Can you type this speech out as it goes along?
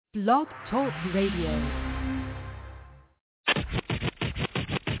Blog Talk Radio.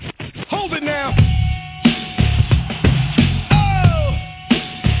 Hold it now.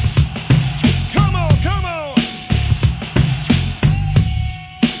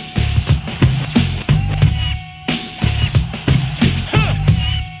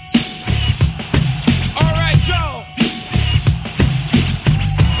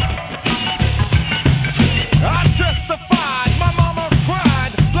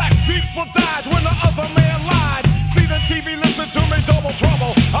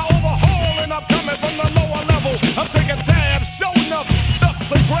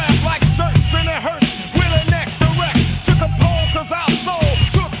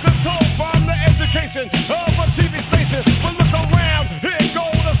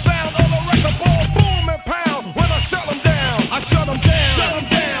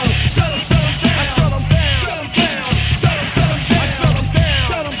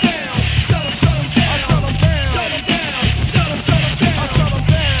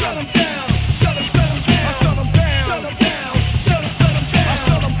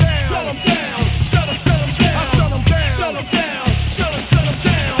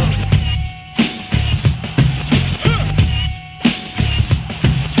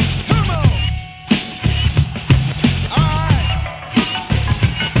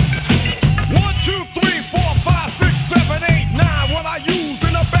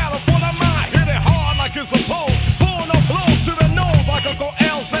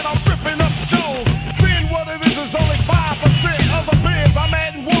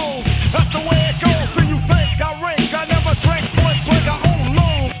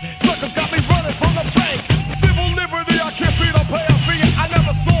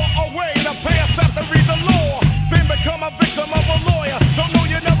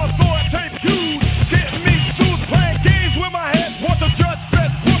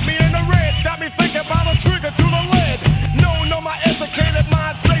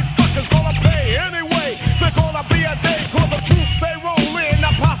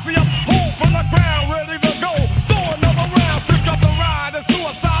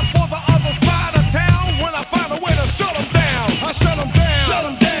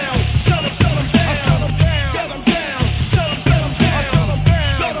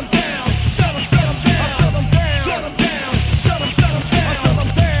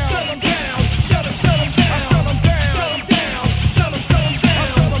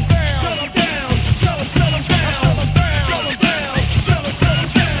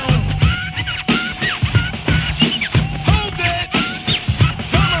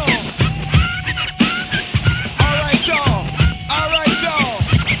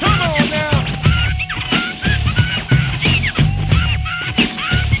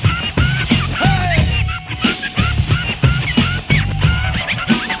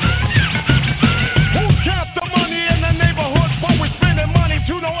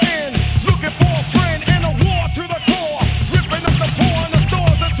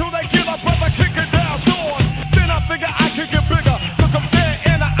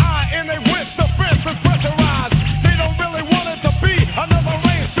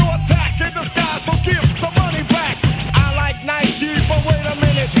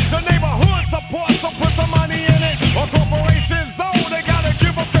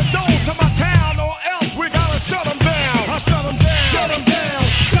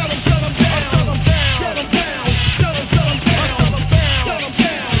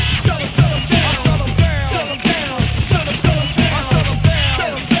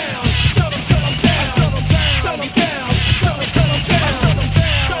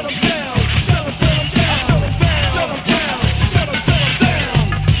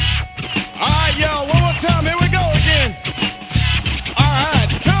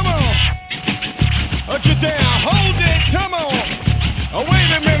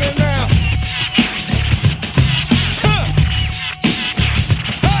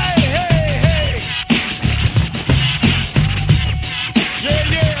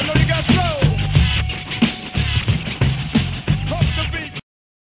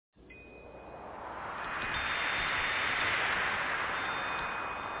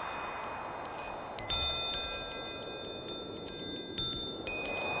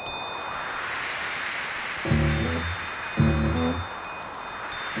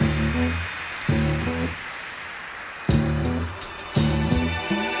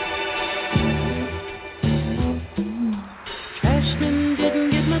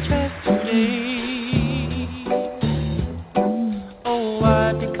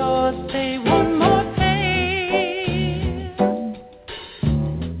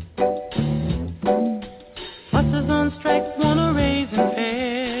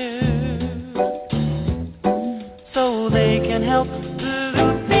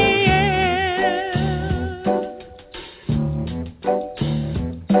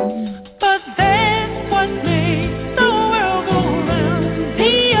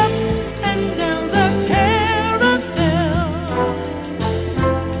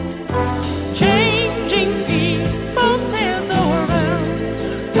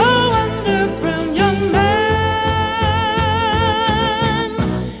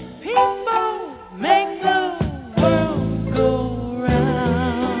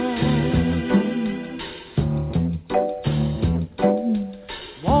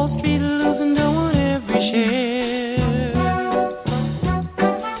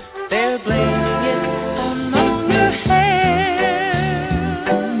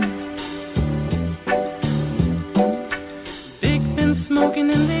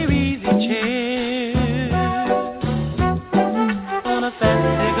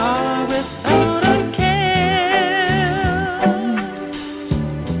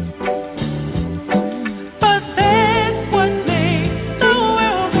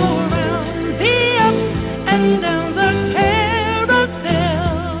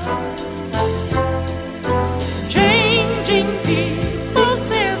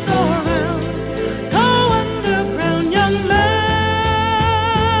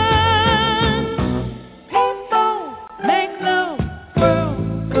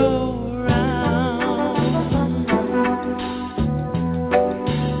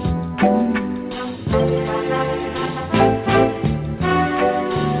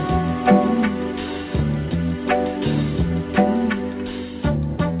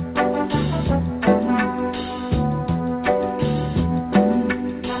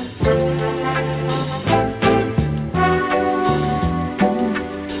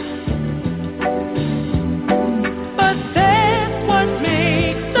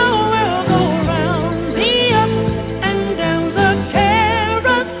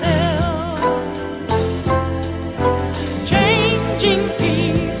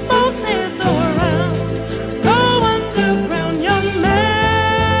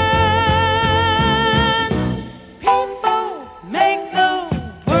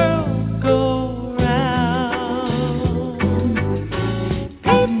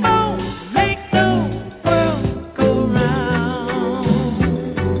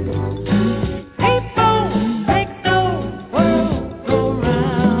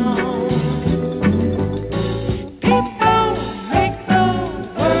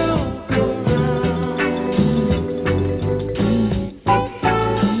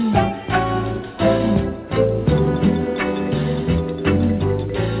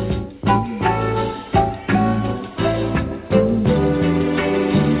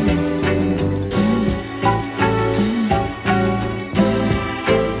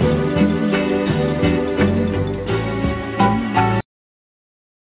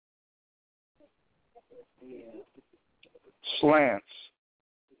 slants,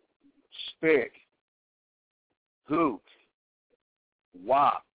 spick, gook,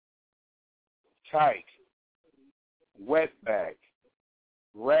 wop, tyke, wetback,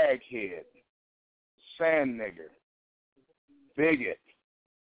 raghead, sand nigger, bigot,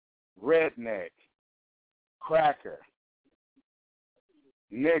 redneck, cracker,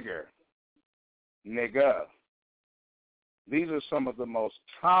 nigger, nigga. These are some of the most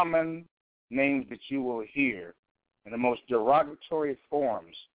common names that you will hear in the most derogatory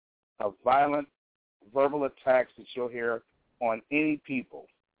forms of violent verbal attacks that you'll hear on any people.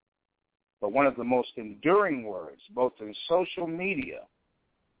 But one of the most enduring words, both in social media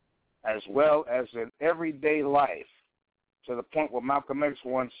as well as in everyday life, to the point where Malcolm X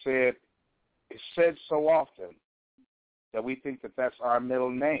once said, it's said so often that we think that that's our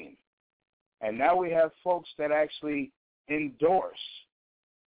middle name. And now we have folks that actually endorse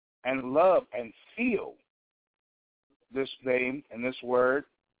and love and feel this name and this word.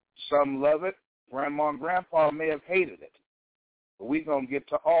 Some love it. Grandma and Grandpa may have hated it. But we're going to get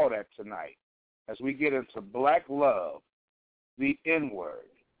to all that tonight as we get into black love, the N-word.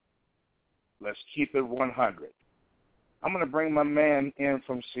 Let's keep it 100. I'm going to bring my man in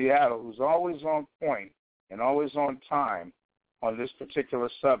from Seattle who's always on point and always on time on this particular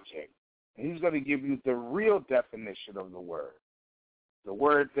subject. And he's going to give you the real definition of the word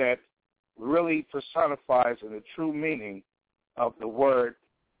that really personifies in the true meaning of the word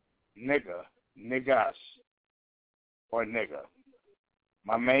nigga, niggas, or nigga.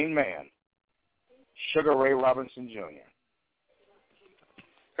 My main man, Sugar Ray Robinson Jr.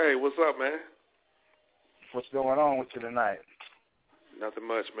 Hey, what's up, man? What's going on with you tonight? Nothing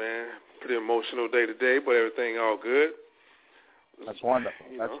much, man. Pretty emotional day today, but everything all good. That's wonderful.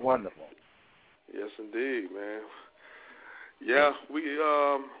 That's wonderful. Yes, indeed, man. Yeah, what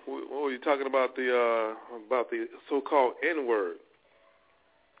were you talking about the so-called N-word?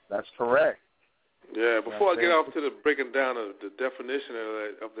 That's correct. Yeah, before I get off to the breaking down of the definition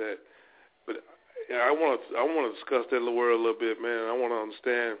of that, but yeah, I want to discuss that word a little bit, man. I want to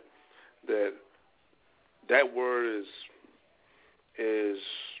understand that word is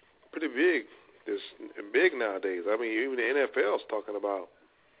pretty big. It's big nowadays. I mean, even the NFL is talking about,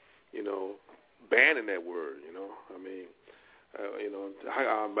 banning that word.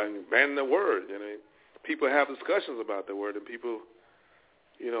 Banning the word. People have discussions about the word, and people,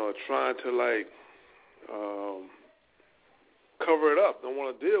 are trying to cover it up. Don't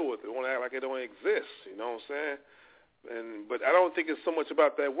want to deal with it. Don't want to act like it don't exist. You know what I'm saying? But I don't think it's so much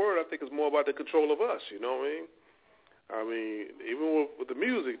about that word. I think it's more about the control of us. You know what I mean? I mean, even with the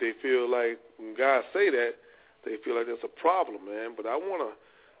music, they feel like when guys say that, they feel like that's a problem, man. But I want to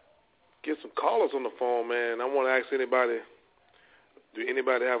get some callers on the phone, man. I want to ask anybody, do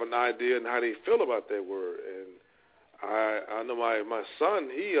anybody have an idea on how they feel about that word? And I know my son,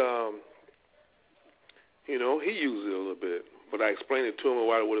 he used it a little bit, but I explained it to him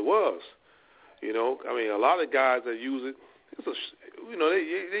what it was. I mean, a lot of guys that use it,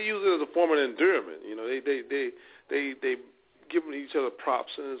 they use it as a form of endearment. They give each other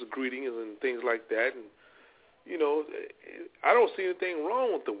props and as greetings and things like that. And I don't see anything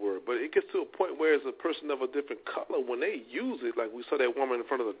wrong with the word, but it gets to a point where it's a person of a different color when they use it. Like we saw that woman in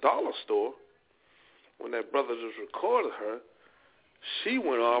front of the dollar store when that brother just recorded her. She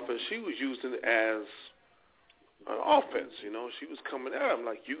went off and she was using it as an offense. She was coming at him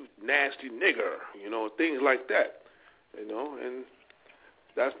like, you nasty nigger, things like that, and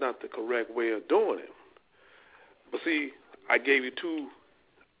that's not the correct way of doing it. But see, I gave you two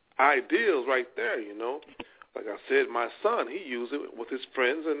ideals right there, Like I said, my son, he used it with his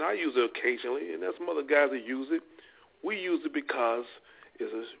friends, and I use it occasionally, and there's some other guys that use it. We use it because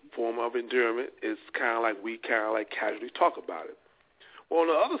it's a form of endearment. It's kind of like we casually talk about it. Well, on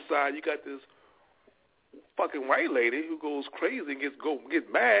the other side, you got this fucking white lady who goes crazy and gets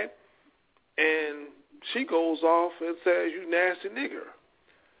mad, and she goes off and says, you nasty nigger.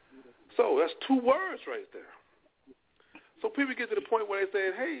 So that's two words right there. So people get to the point where they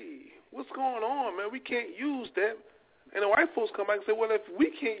say, hey, what's going on, man? We can't use that. And the white folks come back and say, well, if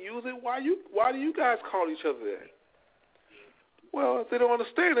we can't use it, why do you guys call each other that? Well, they don't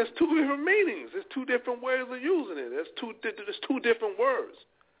understand. There's two different meanings. There's two different ways of using it. There's two different words.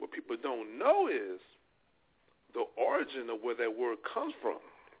 What people don't know is the origin of where that word comes from.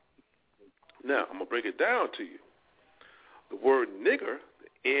 Now, I'm going to break it down to you. The word nigger,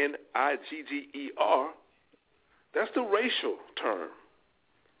 N-I-G-G-E-R, that's the racial term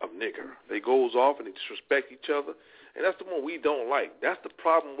of nigger. They goes off and they disrespect each other, and that's the one we don't like. That's the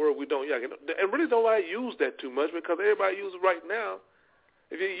problem where we don't like. And really don't like to use that too much because everybody uses it right now.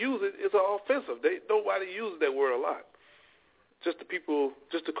 If you use it, it's offensive. Nobody uses that word a lot. Just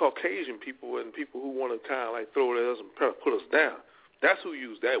the Caucasian people and people who want to kind of like throw it at us and put us down. That's who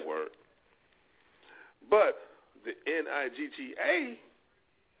use that word. But the N-I-G-G-A,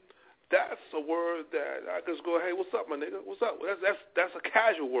 that's a word that I just go, hey, what's up, my nigga? What's up? That's a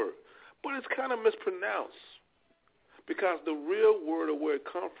casual word. But it's kind of mispronounced because the real word of where it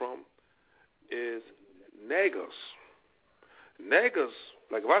comes from is negus. Negus,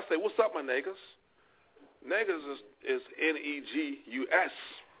 like if I say, what's up, my negus? Negus is N-E-G-U-S,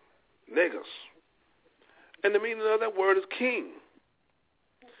 negus. And the meaning of that word is king.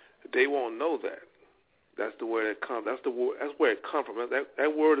 They won't know that. That's the word that comes. That's where it comes from.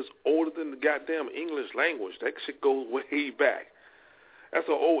 That word is older than the goddamn English language. That shit goes way back. That's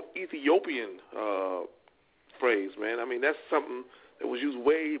an old Ethiopian phrase, man. I mean, that's something that was used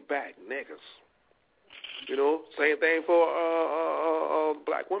way back, negus. Same thing for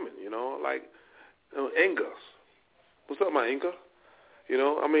black women. Like Ingas. What's up, my Inga?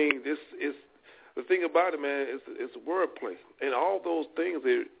 I mean, this is the thing about it, man. It's wordplay, and all those things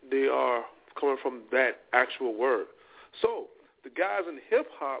they are coming from that actual word. So the guys in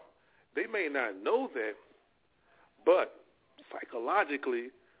hip-hop, they may not know that, but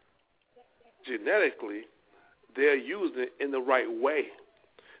psychologically, genetically, they're using it in the right way.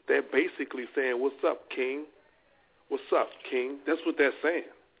 They're basically saying, what's up, king? What's up, king? That's what they're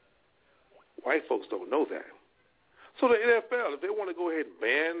saying. White folks don't know that. So the NFL, if they want to go ahead and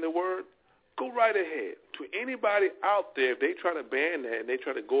ban the word, go right ahead. To anybody out there, if they try to ban that and they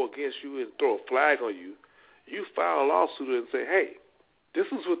try to go against you and throw a flag on you, you file a lawsuit and say, hey, this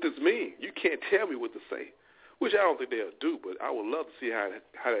is what this means. You can't tell me what to say, which I don't think they'll do, but I would love to see how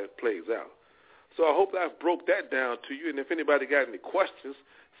that plays out. So I hope that I've broke that down to you, and if anybody got any questions,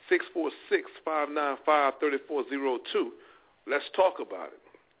 646-595-3402. let's talk about it.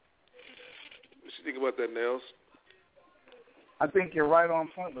 What you think about that, Nels? I think you're right on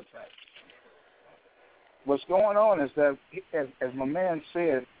point with that. What's going on is that, as my man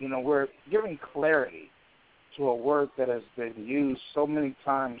said, we're giving clarity to a word that has been used so many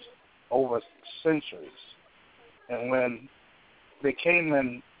times over centuries. And when they came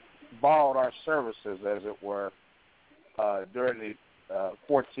and borrowed our services, as it were, during the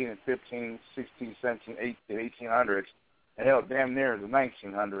 14 and 15, 16, 17, 1800s, and hell, damn near the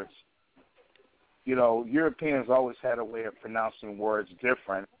 1900s, Europeans always had a way of pronouncing words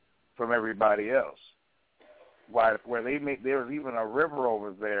different from everybody else. Where there was even a river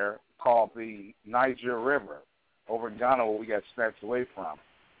over there called the Niger River over in Ghana, where we got snatched away from.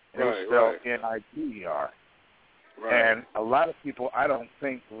 It was spelled Niger. Right. And a lot of people, I don't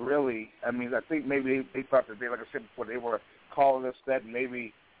think really, I think maybe they thought that like I said before, they were calling us that.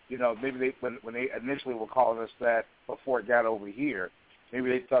 Maybe, maybe when they initially were calling us that before it got over here, maybe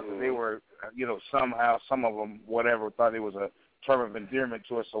they thought that they were, somehow, some of them, whatever, thought it was a term of endearment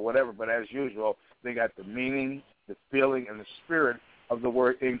to us or whatever. But as usual, they got the meaning, the feeling, and the spirit of the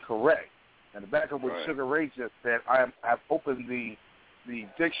word incorrect. And to back up what Sugar Ray just said, I've opened the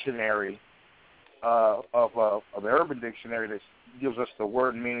dictionary of the Urban Dictionary that gives us the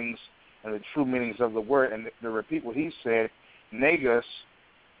word meanings and the true meanings of the word. And to repeat what he said, negus,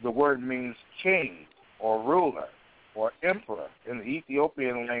 the word means king or ruler or emperor in the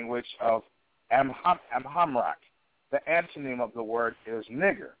Ethiopian language of Amhamrak. The antonym of the word is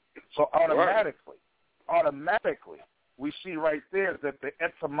nigger. So automatically, we see right there that the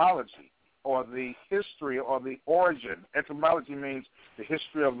etymology or the history or the origin, etymology means the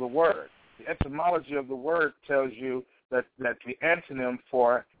history of the word. The etymology of the word tells you that the antonym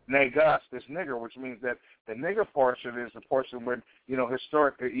for negus is nigger, which means that the nigger portion is the portion where,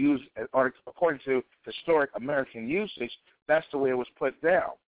 historically used, or according to historic American usage, that's the way it was put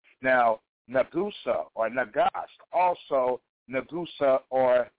down. Now, Nagusa or Nagas, also Nagusa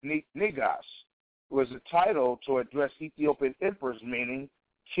or Negas, was a title to address Ethiopian emperors, meaning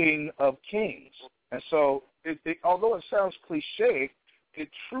king of kings. And so, although it sounds cliche, it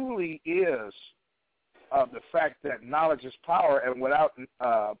truly is the fact that knowledge is power, and without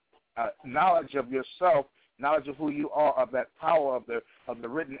knowledge of yourself, knowledge of who you are, of that power of the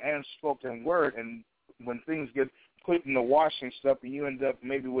written and spoken word, and when things get put in the washing stuff and you end up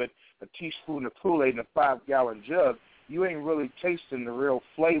maybe with a teaspoon of Kool-Aid in a 5-gallon jug, you ain't really tasting the real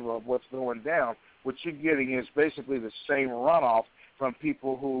flavor of what's going down. What you're getting is basically the same runoff from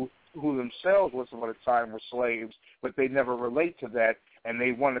people who themselves once upon a time were slaves, but they never relate to that, and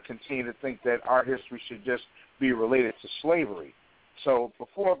they want to continue to think that our history should just be related to slavery. So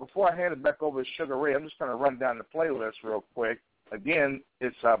before I hand it back over to Sugar Ray, I'm just going to run down the playlist real quick. Again,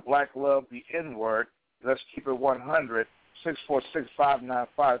 it's Black Love, the N-Word. Let's keep it 100,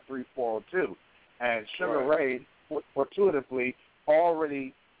 646-595-3402. And Sugar Ray, fortuitously,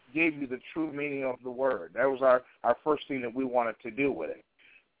 already gave you the true meaning of the word. That was our first thing that we wanted to do with it.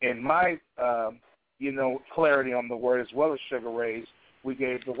 In my, clarity on the word, as well as Sugar Ray's, we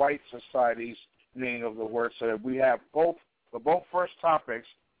gave the white society's meaning of the word, so that we have both first topics,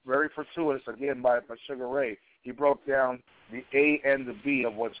 very fortuitous, again, by Sugar Ray. He broke down the A and the B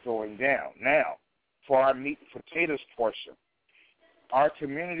of what's going down. Now, for our meat and potatoes portion, our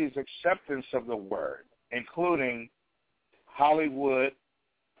community's acceptance of the word, including Hollywood,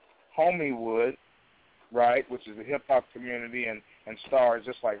 HOMEYWOOD, right, which is a hip-hop community and stars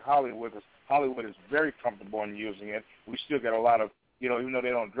just like Hollywood. Hollywood is very comfortable in using it. We still get a lot of, even though they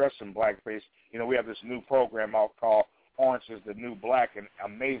don't dress in blackface, we have this new program out called Orange is the New Black, and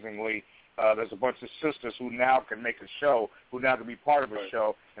amazingly, there's a bunch of sisters who now can make a show, who now can be part of a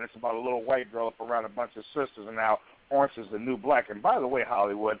show, and it's about a little white girl up around a bunch of sisters, and now Orange is the New Black. And by the way,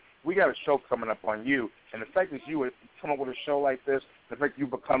 Hollywood, we got a show coming up on you, and the fact that you would come up with a show like this, the fact you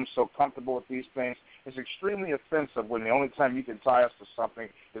become so comfortable with these things, is extremely offensive when the only time you can tie us to something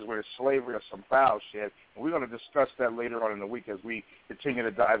is where it's slavery or some foul shit. And we're going to discuss that later on in the week as we continue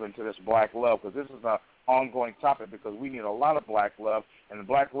to dive into this black love, because this is an ongoing topic, because we need a lot of black love, and the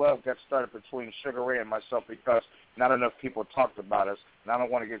black love got started between Sugar Ray and myself because not enough people talked about us, and I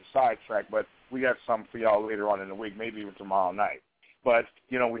don't want to get sidetracked, but we got something for y'all later on in the week, maybe even tomorrow night. But,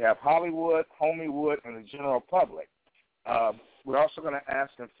 we have Hollywood, HOMEYWOOD, and the general public. We're also going to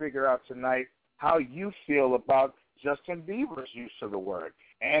ask and figure out tonight how you feel about Justin Bieber's use of the word.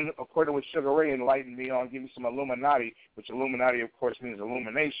 And according to what Sugar Ray enlightened me on, give me some Illuminati, which Illuminati, of course, means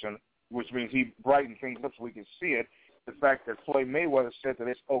illumination, which means he brightened things up so we can see it. The fact that Floyd Mayweather said that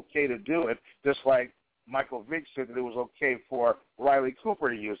it's okay to do it, just like Michael Vick said that it was okay for Riley Cooper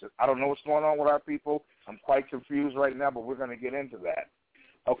to use it. I don't know what's going on with our people. I'm quite confused right now, but we're going to get into that.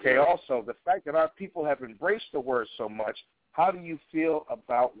 Okay, also, the fact that our people have embraced the word so much, how do you feel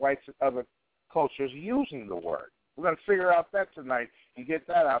about whites and other cultures using the word? We're going to figure out that tonight and get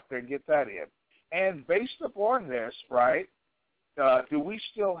that out there and get that in. And based upon this, right, do we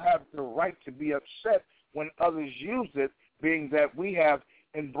still have the right to be upset when others use it, being that we have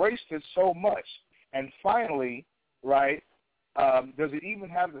embraced it so much? And finally, right, does it even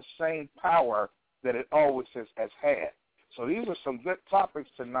have the same power that it always has had? So these are some good topics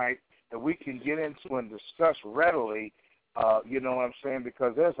tonight that we can get into and discuss readily, you know what I'm saying,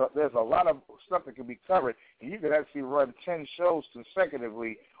 because there's a lot of stuff that can be covered, and you could actually run 10 shows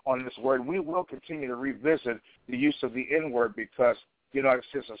consecutively on this word. We will continue to revisit the use of the N-word because, you know, like I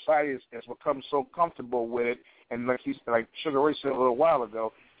said, society has become so comfortable with it, and like Sugar Ray said a little while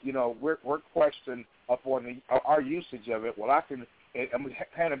ago, you know, we're questioning up on our usage of it. Well, I'm going to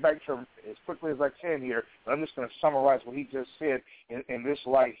hand it back to him as quickly as I can here, but I'm just going to summarize what he just said in this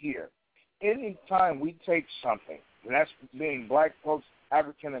light here. Any time we take something, and that's being black folks,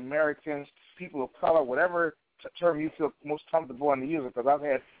 African Americans, people of color, whatever term you feel most comfortable in the use, because I've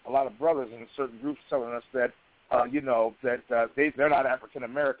had a lot of brothers in certain groups telling us that, you know, that they're not African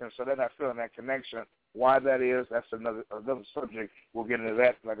Americans, so they're not feeling that connection. Why that is, that's another subject. We'll get into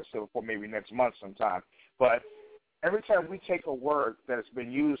that, like I said before, maybe next month sometime. But every time we take a word that has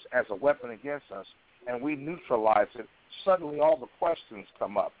been used as a weapon against us and we neutralize it, suddenly all the questions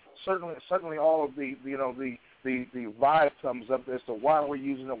come up. Suddenly all of the vibe comes up as to why are we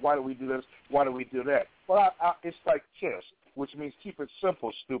using it, why do we do this, why do we do that. Well, it's like KISS, which means keep it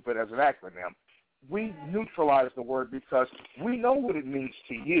simple, stupid, as an acronym. We neutralize the word because we know what it means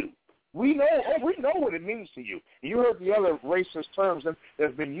to you. We know what it means to you. You heard the other racist terms that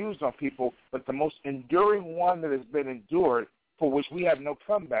have been used on people, but the most enduring one that has been endured, for which we have no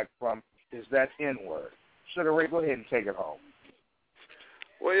comeback from, is that N-word. Sugar Ray, go ahead and take it home.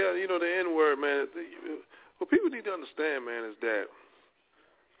 Well, yeah, you know, the N-word, man, what people need to understand, man, is that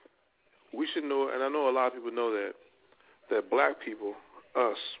we should know, and I know a lot of people know that black people,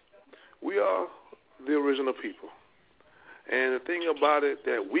 us, we are the original people. And the thing about it,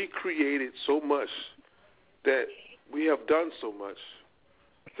 that we created so much, that we have done so much,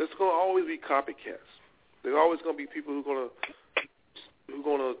 there's going to always be copycats. There's always going to be people who are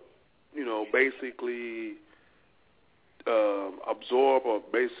going to, you know, basically absorb or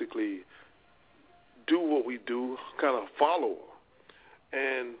basically do what we do, kind of follow.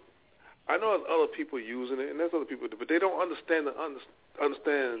 And I know there's other people using it, and there's other people, but they don't understand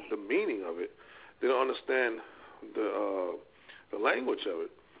the meaning of it. They don't understand the language of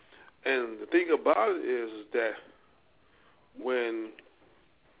it. And the thing about it is that when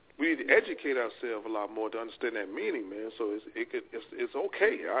we need to educate ourselves a lot more to understand that meaning, man. So it's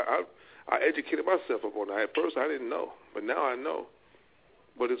okay. I educated myself up on that. At first I didn't know, but now I know.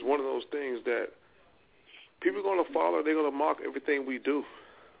 But it's one of those things that people are going to follow. They're going to mock everything we do.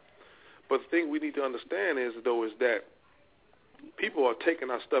 But the thing we need to understand is that people are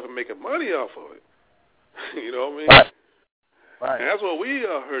taking our stuff and making money off of it. You know what I mean? Right. And that's what we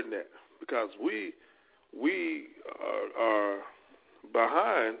are hurting at, because we are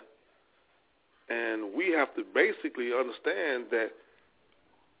behind, and we have to basically understand that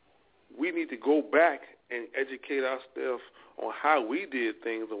we need to go back and educate ourselves on how we did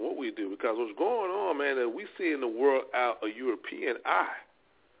things and what we do, because what's going on, man, is we see in the world out a European eye.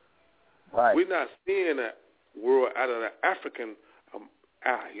 Right. We're not seeing that world out of the African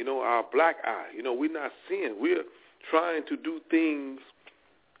eye, you know, our black eye. You know, we're not seeing. We're trying to do things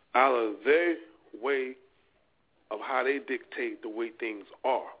out of their way of how they dictate the way things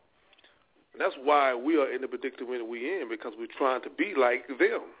are. And that's why we are in the predicament we're in, because we're trying to be like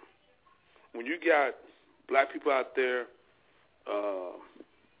them. When you got black people out there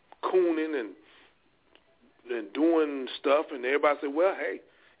cooning and doing stuff, and everybody say, well, hey,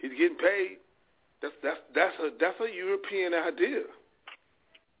 he's getting paid. That's a European idea.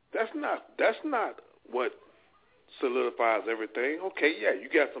 That's not what solidifies everything. Okay, yeah, you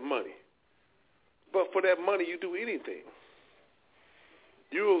got some money, but for that money, you do anything.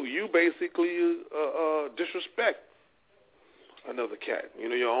 You basically disrespect another cat. You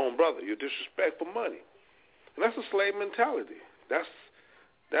know, your own brother. You disrespect for money, and that's a slave mentality. That's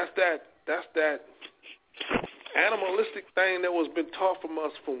that animalistic thing that was been taught from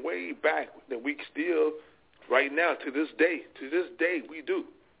us from way back, that we still, right now, to this day, we do.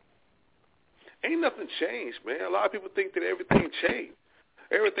 Ain't nothing changed, man. A lot of people think that everything changed.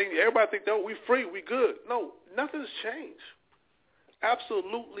 Everybody think, no, we free, we good. No, nothing's changed.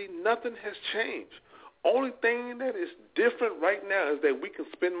 Absolutely nothing has changed. Only thing that is different right now is that we can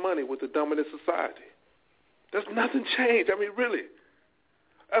spend money with the dominant society. There's nothing changed. I mean, really.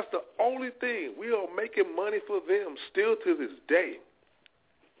 That's the only thing. We are making money for them still to this day.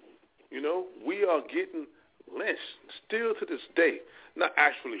 You know, we are getting lynched still to this day. Not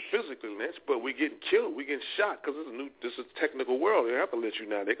actually physically lynched, but we're getting killed. We're getting shot because this is a technical world. They have to lynch you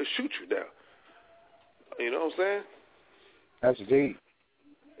now. They can shoot you down. You know what I'm saying? That's deep.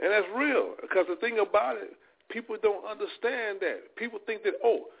 And that's real, because the thing about it, people don't understand that. People think that,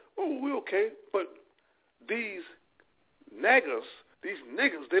 we're okay, but these niggas,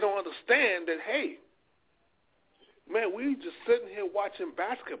 they don't understand that, hey, man, we just sitting here watching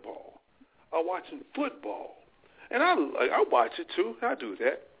basketball or watching football. And I watch it too. I do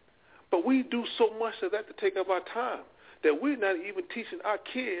that. But we do so much of that to take up our time that we're not even teaching our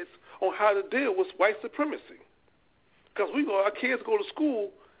kids on how to deal with white supremacy. Because our kids go to school,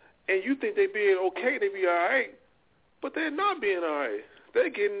 and you think they being okay, they be all right, but they're not being all right. They're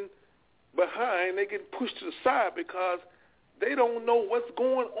getting behind. They're getting pushed to the side because they don't know what's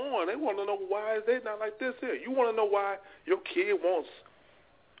going on. They want to know why they're not like this here. You want to know why your kid wants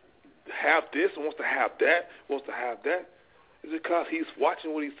to have this, wants to have that. It's because he's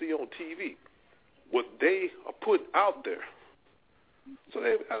watching what he see on TV, what they are putting out there. So,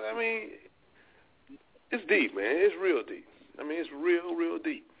 I mean, it's deep, man. It's real deep. I mean, it's real, real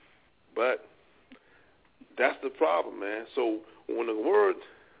deep. But that's the problem, man. So when the word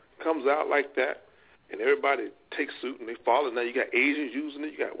comes out like that and everybody takes suit and they follow, now you got Asians using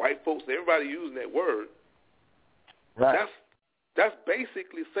it, you got white folks, everybody using that word. Right. That's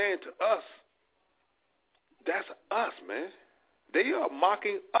basically saying to us, that's us, man. They are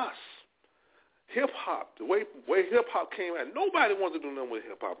mocking us. Hip-hop, the way hip-hop came out, nobody wanted to do nothing with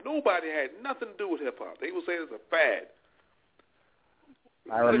hip-hop. Nobody had nothing to do with hip-hop. They would say it's a fad.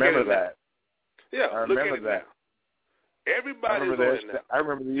 I remember that. Yeah, I remember that. Everybody's on it now. I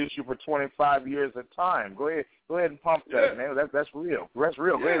remember the issue for 25 years at time. Go ahead and pump that, man. That's real. That's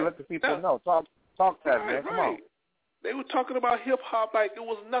real. Go ahead and let the people know. Talk that, man. Come on. They were talking about hip-hop like it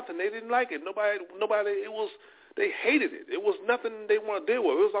was nothing. They didn't like it. Nobody, they hated it. It was nothing they want to deal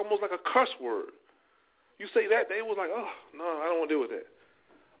with. It was almost like a curse word. You say that, they was like, oh, no, I don't want to deal with that.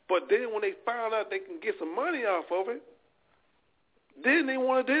 But then when they found out they can get some money off of it, then they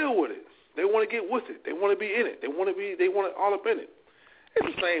want to deal with it. They want to get with it. They want to be in it. They want it all up in it. It's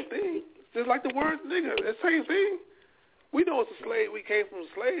the same thing. It's just like the word nigga. It's the same thing. We know it's a slave. We came from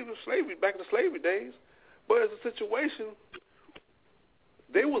slavery back in the slavery days. But it's a situation,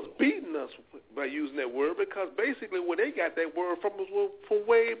 they was beating us by using that word because basically where they got that word from was from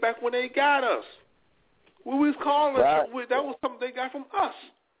way back when they got us. We was calling us, that was something they got from us.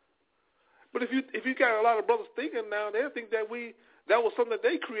 But if you got a lot of brothers thinking now, they think that was something that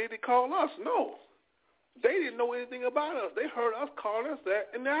they created called us. No. They didn't know anything about us. They heard us calling us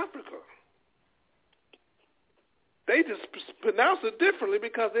that in Africa. They just pronounced it differently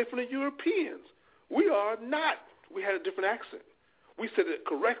because they're from the Europeans. We are not. We had a different accent. We said it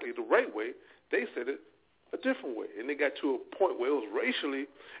correctly, the right way. They said it a different way. And they got to a point where it was racially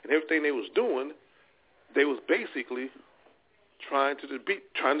and everything they was doing, they was basically trying to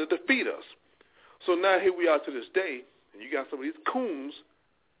defeat us. So now here we are to this day, and you got some of these coons,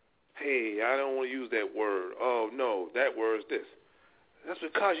 hey, I don't want to use that word. Oh, no, that word is this. That's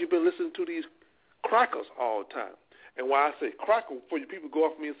because you've been listening to these crackers all the time. And why I say cracker, for you people go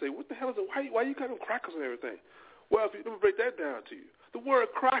off me and say, what the hell is it? Why you calling them crackers and everything? Well, let me break that down to you. The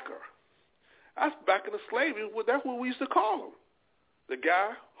word cracker, that's back in the slavery. That's what we used to call them. The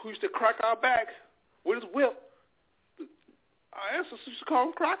guy who used to crack our back with his whip, our ancestors used to call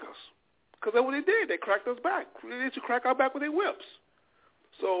them crackers because that's what they did. They cracked us back. They used to crack our back with their whips.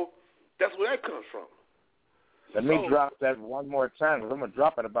 So that's where that comes from. Let me drop that one more time. I'm going to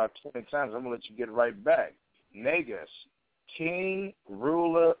drop it about 20 times. I'm going to let you get right back. Negus, king,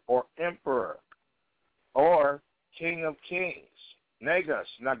 ruler, or emperor, or king of kings. Negus,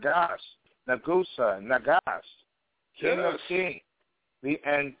 Nagas, Nagusa, Nagas, king of kings. The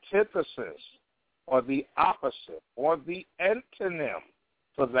antithesis, or the opposite, or the antonym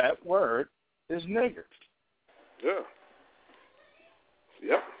for that word is nigger. Yeah.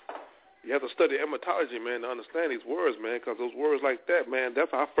 Yep. You have to study etymology, man, to understand these words, man, because those words like that, man,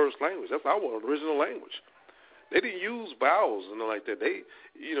 that's our first language. That's our original language. They didn't use vowels and like that. It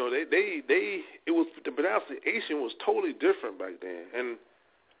was, the pronunciation was totally different back then, and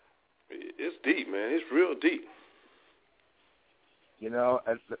it's deep, man. It's real deep. You know,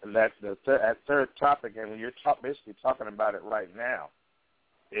 that third topic, and you're basically talking about it right now.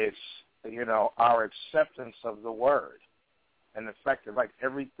 It's, you know, our acceptance of the word and the fact that, like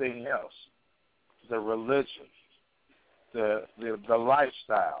everything else, the religion, the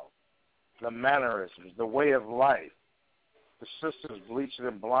lifestyle, the mannerisms, the way of life, the sisters bleaching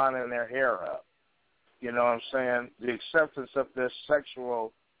and blonding their hair up. You know what I'm saying? The acceptance of their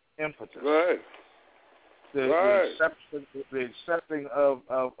sexual impetus. Right. The accepting of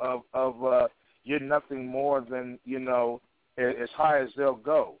you're nothing more than, as high as they'll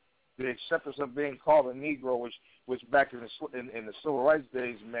go. The acceptance of being called a Negro, which back in the civil rights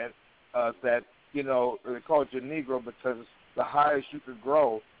days meant that, they called you a Negro because the highest you could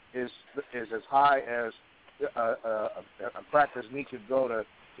grow is as high as a cracker's knee could go to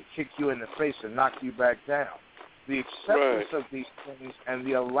kick you in the face and knock you back down. The acceptance of these things and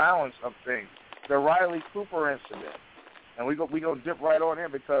the allowance of things. The Riley Cooper incident, and we go dip right on here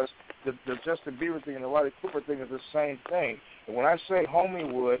because the Justin Bieber thing and the Riley Cooper thing is the same thing. And when I say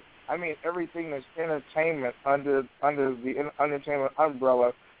HOMEYWOOD, I mean everything that's entertainment under the entertainment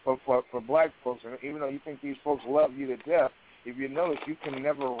umbrella for black folks. And even though you think these folks love you to death, if you notice, you can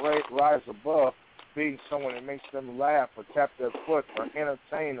never rise above being someone that makes them laugh or tap their foot or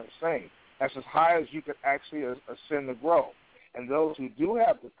entertain or sing. That's as high as you could actually ascend to grow. And those who do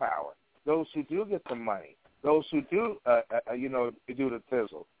have the power, those who do get the money, those who do, do the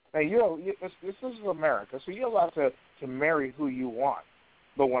thizzle. Now, this is America, so you're allowed to marry who you want.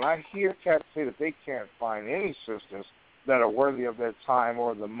 But when I hear cats say that they can't find any sisters that are worthy of their time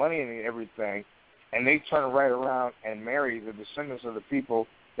or the money and everything, and they turn right around and marry the descendants of the people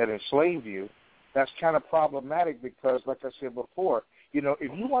that enslaved you, that's kind of problematic because, like I said before, if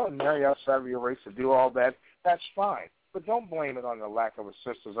you want to marry outside of your race to do all that, that's fine. But don't blame it on the lack of a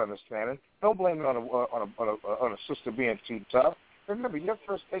sister's understanding. Don't blame it on a sister being too tough. Remember, your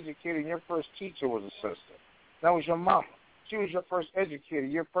first educator and your first teacher was a sister. That was your mama. She was your first educator,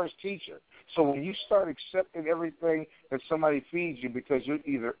 your first teacher. So when you start accepting everything that somebody feeds you because you're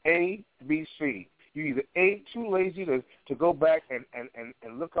either A, B, C, you're either A, too lazy to go back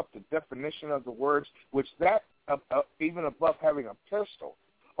and look up the definition of the words, which that, even above having a pistol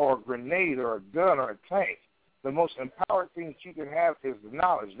or a grenade or a gun or a tank, the most empowered thing that you can have is the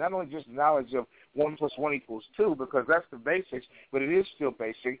knowledge. Not only just knowledge of 1 + 1 = 2, because that's the basics, but it is still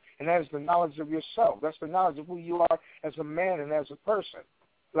basic, and that is the knowledge of yourself. That's the knowledge of who you are as a man and as a person.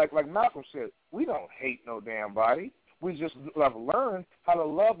 Like Malcolm said, we don't hate no damn body. We just have learned how to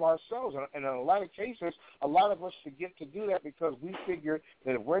love ourselves. And in a lot of cases, a lot of us forget to do that because we figure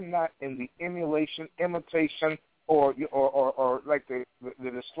that if we're not in the emulation, imitation, or like the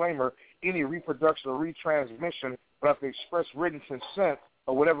disclaimer, any reproduction or retransmission without the express written consent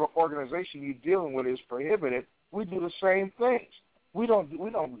or whatever organization you're dealing with is prohibited, we do the same things. We don't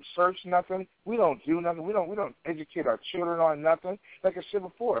research nothing. We don't do nothing. We don't educate our children on nothing. Like I said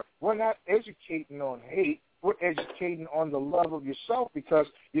before, we're not educating on hate. We're educating on the love of yourself because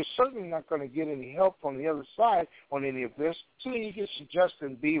you're certainly not going to get any help from the other side on any of this. So then you get some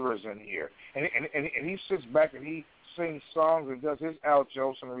Justin Biebers in here, and he sits back and he sings songs and does his Al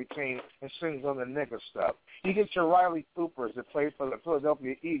Jolson routine and sings on the nigger stuff. You get your Riley Coopers that play for the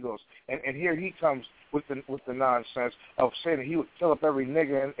Philadelphia Eagles, and here he comes with the nonsense of saying that he would kill up every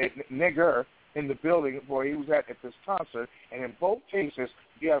nigger in the building where he was at this concert. And in both cases,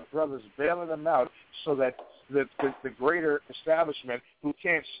 you have brothers bailing them out so that the greater establishment who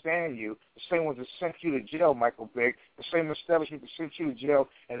can't stand you, the same ones that sent you to jail, Michael Big, the same establishment that sent you to jail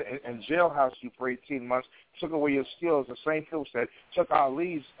and jailhouse you for 18 months, took away your skills, the same folks that took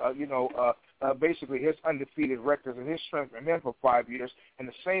Ali's, basically his undefeated records and his strength and then for 5 years, and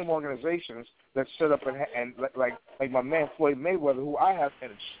the same organizations that set up and like my man Floyd Mayweather, who I have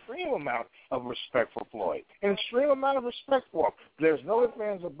an extreme amount of respect for Floyd, an extreme amount of respect for him. There's no ifs,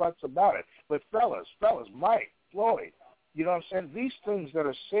 ands, or buts about it. But fellas, Mike, Floyd, you know what I'm saying? These things that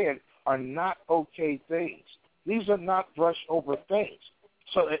are said are not okay things. These are not brush over things.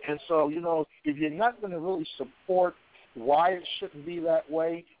 So if you're not going to really support why it shouldn't be that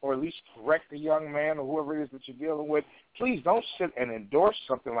way, or at least correct the young man or whoever it is that you're dealing with, please don't sit and endorse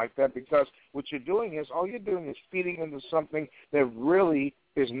something like that, because what you're doing is feeding into something that really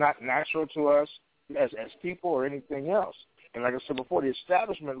is not natural to us as people or anything else. And like I said before, the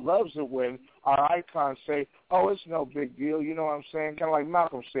establishment loves it when our icons say, oh, it's no big deal, you know what I'm saying? Kind of like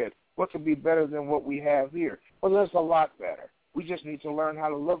Malcolm said, what could be better than what we have here? Well, there's a lot better. We just need to learn how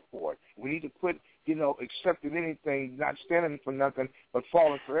to look for it. We need to quit, accepting anything, not standing for nothing, but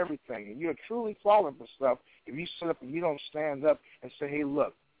falling for everything. And you're truly falling for stuff if you sit up and you don't stand up and say, hey,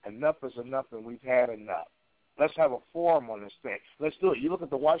 look, enough is enough and we've had enough. Let's have a forum on this thing. Let's do it. You look at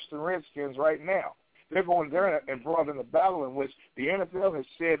the Washington Redskins right now. they're going there and brought in a battle in which the NFL has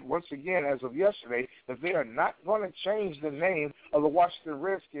said once again, as of yesterday, that they are not going to change the name of the Washington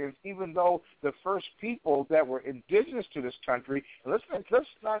Redskins, even though the first people that were indigenous to this country. Let's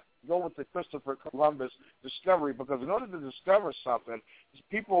not go with the Christopher Columbus discovery, because in order to discover something,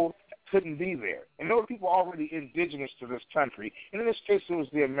 people couldn't be there. And there were people already indigenous to this country. And in this case, it was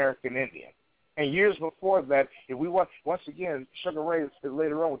the American Indian. And years before that, if we want, once again, Sugar Ray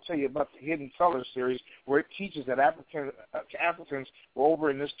later on will tell you about the Hidden Colors series, where it teaches that Africans were over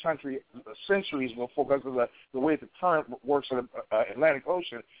in this country centuries before, because of the way the current works in the Atlantic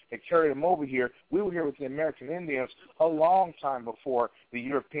Ocean. It carried them over here. We were here with the American Indians a long time before the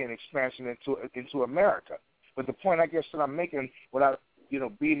European expansion into America. But the point, I guess, that I'm making, without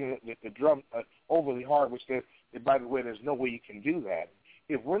beating the drum overly hard, which by the way, there's no way you can do that.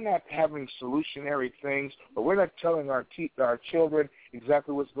 If we're not having solutionary things, or we're not telling our children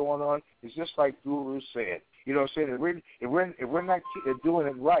exactly what's going on, it's just like Guru said. You know what I'm saying? If we're not doing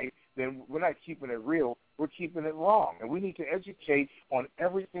it right, then we're not keeping it real. We're keeping it wrong. And we need to educate on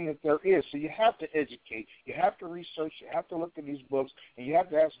everything that there is. So you have to educate. You have to research. You have to look at these books. And you have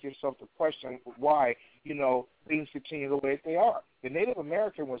to ask yourself the question why, things continue the way they are. The Native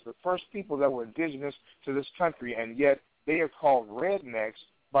American was the first people that were indigenous to this country, and yet they are called rednecks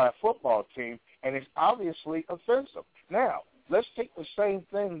by a football team, and it's obviously offensive. Now, let's take the same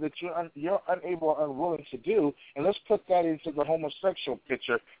thing that you're unable or unwilling to do, and let's put that into the homosexual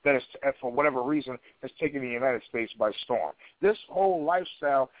picture that is, for whatever reason, has taken the United States by storm. This whole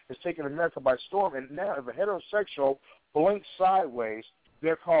lifestyle has taken America by storm, and now if a heterosexual blinks sideways,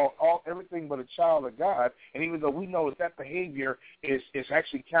 they're called everything but a child of God. And even though we know that behavior is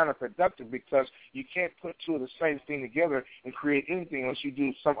actually counterproductive, because you can't put two of the same thing together and create anything unless you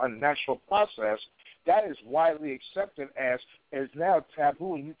do some unnatural process, that is widely accepted as now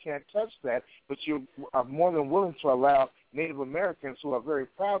taboo, and you can't touch that. But you are more than willing to allow Native Americans, who are very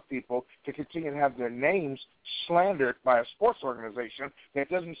proud people, to continue to have their names slandered by a sports organization that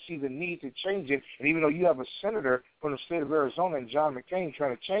doesn't see the need to change it. And even though you have a senator from the state of Arizona and John McCain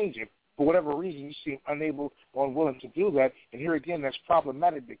trying to change it, for whatever reason you seem unable or unwilling to do that. And here again, that's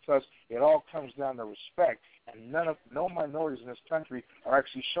problematic, because it all comes down to respect. And no minorities in this country are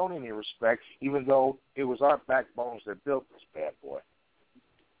actually shown any respect, even though it was our backbones that built this bad boy.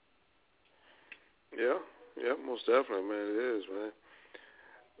 Yeah, most definitely, man, it is, man.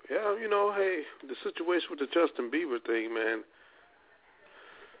 Yeah, hey, the situation with the Justin Bieber thing, man,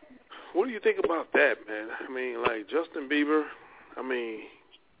 what do you think about that, man? I mean, like, Justin Bieber,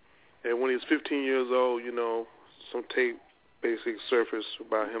 and when he was 15 years old, some tape basically surfaced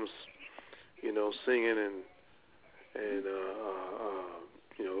about him, singing and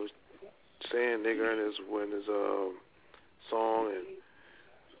saying nigger in his song and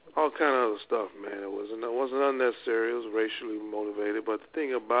all kind of other stuff, man. It wasn't unnecessary. It was racially motivated. But the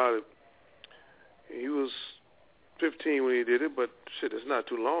thing about it, he was 15 when he did it, but shit, it's not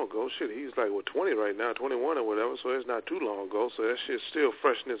too long ago. Shit, he's like, 20 right now, 21 or whatever, so it's not too long ago. So that shit's still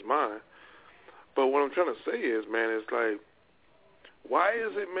fresh in his mind. But what I'm trying to say is, man, it's like, why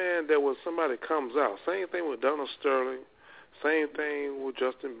is it, man, that when somebody comes out, same thing with Donald Sterling, same thing with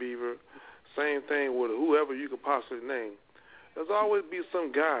Justin Bieber, same thing with whoever you could possibly name, there's always be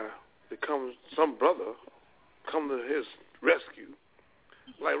some guy some brother come to his rescue.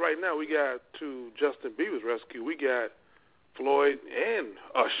 Like right now, we got to Justin Bieber's rescue, we got Floyd and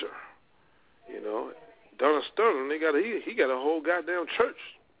Usher. Donald Sterling, he got a whole goddamn church.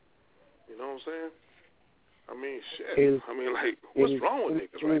 You know what I'm saying? Shit. What's wrong with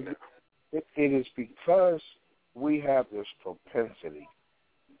niggas right now? It is because we have this propensity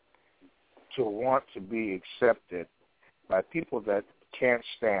to want to be accepted by people that can't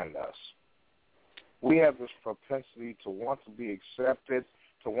stand us. We have this propensity to want to be accepted,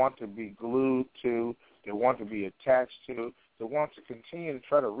 to want to be glued to want to be attached to want to continue to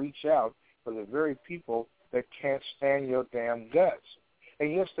try to reach out for the very people that can't stand your damn guts.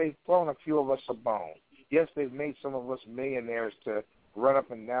 And yes, they've thrown a few of us a bone. Yes, they've made some of us millionaires to run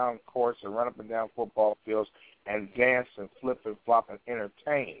up and down courts and run up and down football fields and dance and flip and flop and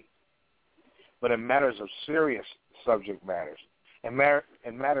entertain. But in matters of serious subject matters, in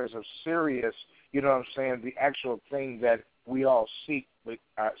matters of serious, the actual thing that we all seek, but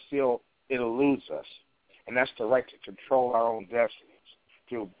still it eludes us. And that's the right to control our own destinies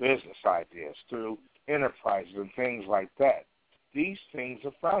through business ideas, through enterprises and things like that. These things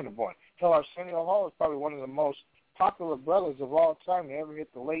are frowned upon. Hell, Arsenio Hall is probably one of the most popular brothers of all time to ever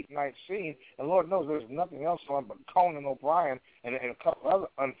hit the late-night scene, and Lord knows there's nothing else on but Conan O'Brien and a couple other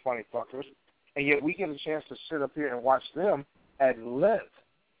unfunny fuckers, and yet we get a chance to sit up here and watch them at length.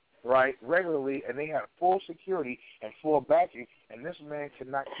 right, regularly, and they had full security and full backing, and this man could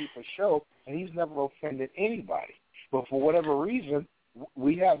not keep a show, and he's never offended anybody. But for whatever reason,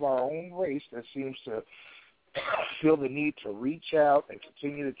 we have our own race that seems to feel the need to reach out and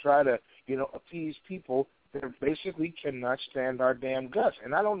continue to try to, appease people that basically cannot stand our damn guts.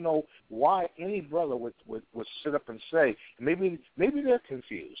 And I don't know why any brother would sit up and say, maybe they're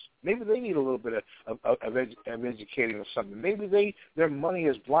confused. Maybe they need a little bit of educating or something. Maybe their money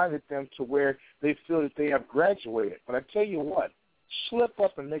has blinded them to where they feel that they have graduated. But I tell you what, slip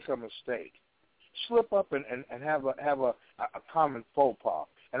up and make a mistake. Slip up and have a common faux pas.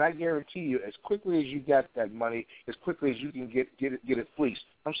 And I guarantee you, as quickly as you got that money, as quickly as you can get it fleeced.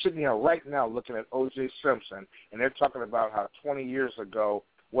 I'm sitting here right now looking at O.J. Simpson, and they're talking about how 20 years ago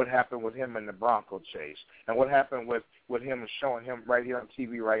what happened with him in the Bronco chase and what happened with him and showing him right here on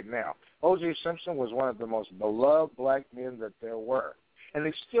TV right now. O.J. Simpson was one of the most beloved black men that there were. And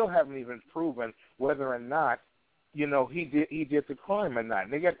they still haven't even proven whether or not, he did the crime or not.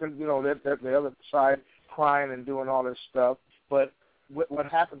 And they got the other side crying and doing all this stuff, but what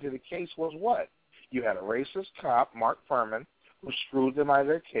happened to the case was what? You had a racist cop, Mark Furman, who screwed them out of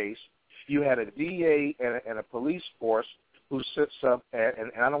their case. You had a DA and a police force who sits up,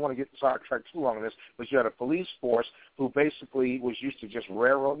 and I don't want to get sidetracked too long on this, but you had a police force who basically was used to just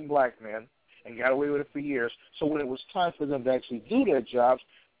railroading black men and got away with it for years. So when it was time for them to actually do their jobs,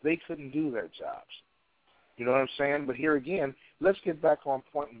 they couldn't do their jobs. You know what I'm saying? But here again, let's get back on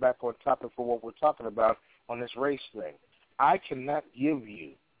point and back on topic for what we're talking about on this race thing. I cannot give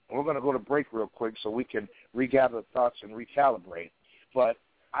you, and we're going to go to break real quick so we can regather thoughts and recalibrate, but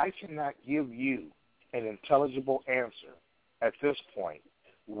I cannot give you an intelligible answer at this point.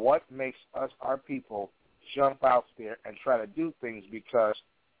 What makes us, our people, jump out there and try to do things because,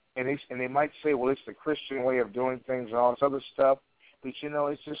 and they might say, well, it's the Christian way of doing things and all this other stuff, but,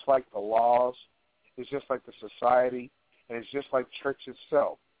 it's just like the laws, it's just like the society, and it's just like church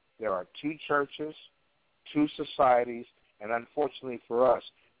itself. There are two churches, two societies, and unfortunately for us,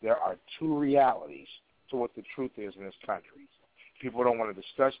 there are two realities to what the truth is in this country. People don't want to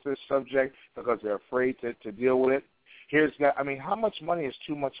discuss this subject because they're afraid to deal with it. How much money is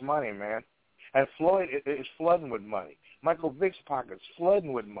too much money, man? And Floyd is flooding with money. Michael Vick's pockets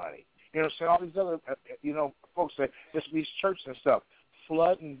flooding with money. All these other, folks that just these churches and stuff,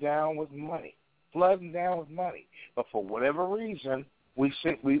 flooding down with money. But for whatever reason, we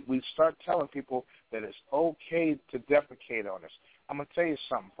start telling people that it's okay to defecate on us. I'm going to tell you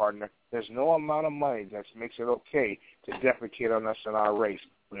something, partner. There's no amount of money that makes it okay to defecate on us in our race,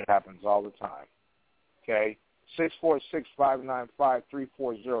 but it happens all the time. Okay?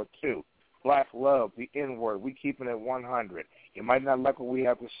 646-595-3402. Black love, the N-word. We keeping it 100. You might not like what we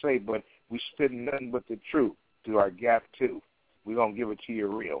have to say, but we spitting nothing but the truth through our gap tooth. We're going to give it to you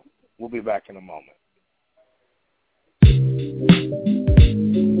real. We'll be back in a moment.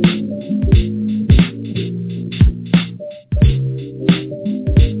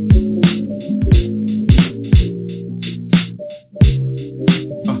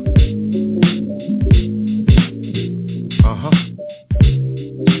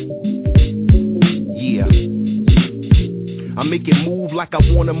 I make it move like I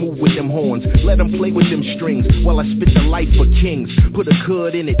wanna move with them horns. Let them play with them strings while I spit the life for kings. Put a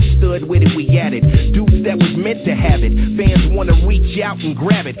cud in it, stood with it, we at it. Dudes that was meant to have it. Fans wanna reach out and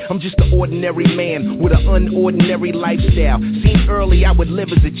grab it. I'm just an ordinary man with an unordinary lifestyle. Seen early I would live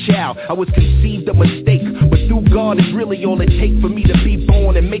as a child. I was conceived a mistake, but through God is really all it takes for me to be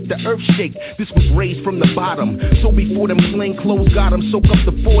born and make the earth shake. This was raised from the bottom, so before them plain clothes got them, soak up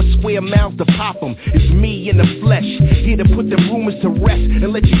the 4 square miles to pop them. It's me in the flesh, here to put them rumors to rest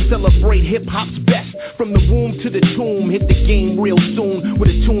and let you celebrate hip-hop's best. From the womb to the tomb, hit the game real soon with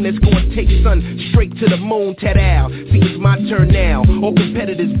a tune that's gonna take son straight to the moon. Ta-dow, see it's my turn now. All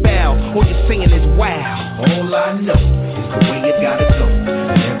competitors bow, all you're saying is wow. All I know is the way it gotta go,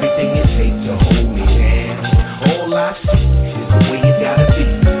 and everything it takes to hold me down. All I see is the way it gotta be.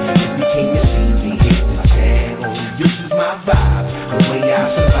 If you came to see me hit the town, this is my vibe, the way I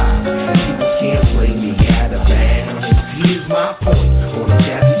survive, and people can't play me out of bounds. Here's my point, on a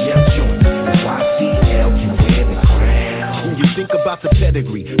jazzy jam joint, YCL can wear the crown. When you think about the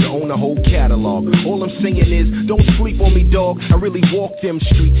pedigree, to own a whole catalog, all I'm saying is, don't sleep on me, dog. I really walk them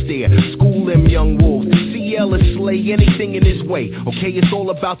streets there, school them young wolves. CL is slay anything in his way, okay? It's all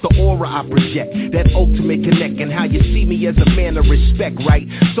about the aura I project, that ultimate connect, and how you see me as a man of respect, right?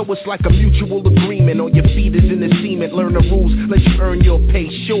 So it's like a mutual agreement, on your feet is in the cement. Learn the rules, let you earn your pay,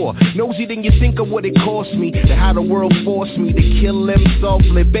 sure. Nosy, then you think of what it cost me, to how the world forced me to kill them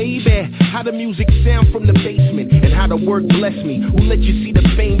softly, baby. How the music sound from the basement, and how the work bless me. Who let you see the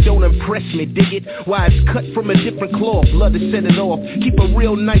fame don't don't impress me, dig it? Why it's cut from a different cloth, blood to set it off. Keep a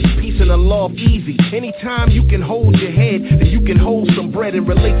real nice piece in the loft, easy. Anytime you can hold your head, then you can hold some bread and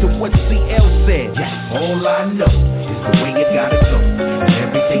relate to what CL said. Yes, all I know is the way it gotta go, and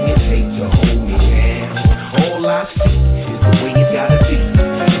everything it takes to hold me down. All I see is the way it gotta be.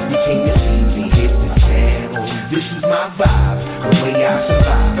 If you came to see me, hit the channel. This is my vibe, the way I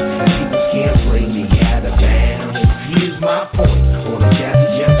survive, and people can't play me out of bounds. Here's my point on a Jazzy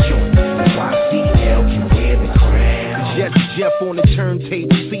Jeff joint. That's why CL can wear the crown. Jazzy Jeff on the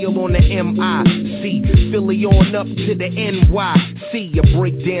turntable, seal on the MIC, Philly on up to the NYC. A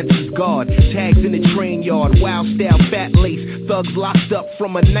breakdancer's guard, tags in the train yard, wild style fat lace, thugs locked up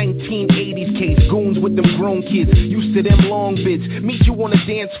from a 1980s case. Goons with them grown kids, used to them long vids. Meet you on the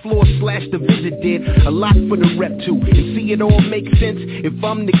dance floor / the visit did. A lot for the rep to, and see it all make sense. If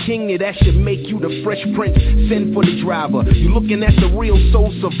I'm the king, yeah, that should make you the Fresh Prince. Send for the driver, you looking at the real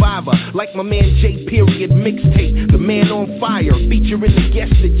soul survivor. Like my man J. Period mixtape, the man on fire, featuring the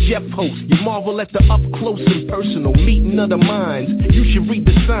guest that Jeff hosts. You marvel at the up close and personal meeting of the minds. You should read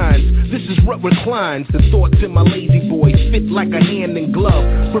the signs, this is what reclines. The thoughts in my lazy boy fit like a hand in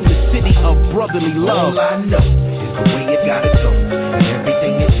glove, from the city of brotherly love. All I know is the way it gotta go, and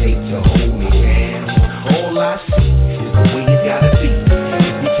everything it takes to hold me down. All I see is the way it gotta be.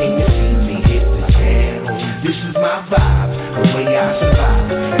 If you came to see me, hit the channel. This is my vibe, the way I survive,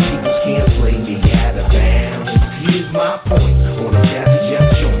 and people can't play me out of bounds. Here's my point on a Jazzy Jeff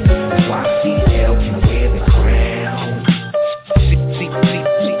joint. That's why CL can wear the crown. CL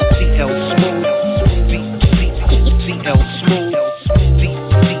smooth, CL smooth, CL smooth, CL smooth, CL smooth, CL smooth.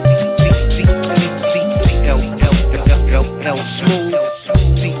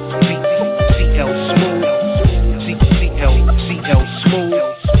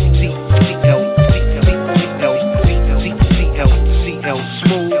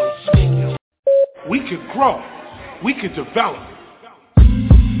 We could grow, we could develop.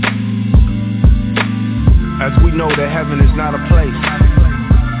 As we know that heaven is not a place,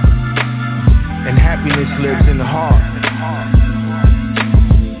 and happiness lives in the heart.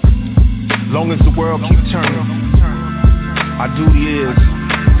 Long as the world keeps turning, our duty is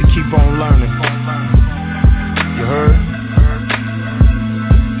to keep on learning. You heard?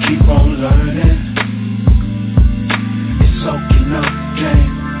 Keep on learning. It's okay, no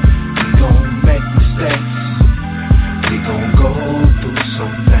game. We gon' make mistakes. We gon' go through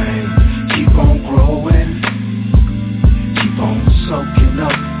some things. Keep on growing. Keep on soaking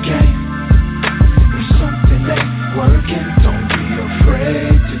up game. If something ain't working, don't be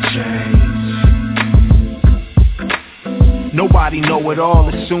afraid to change. Nobody know it all.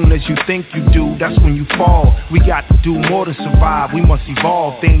 As soon as you think you do, that's when you fall. We got to do more to survive. We must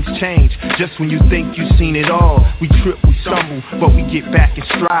evolve. Things change just when you think you've seen it all. We trip, we stumble, but we get back in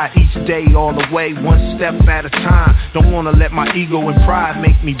stride. Each day all the way, one step at a time. Don't wanna let my ego and pride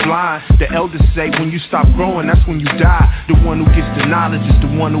make me blind. The elders say when you stop growing, that's when you die. The one who gets the knowledge is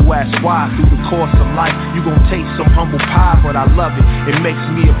the one who asks why. Through the course of life, you gon' taste some humble pie, but I love it. It makes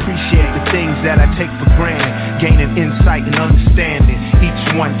me appreciate the things that I take for granted. Gaining insight and understanding.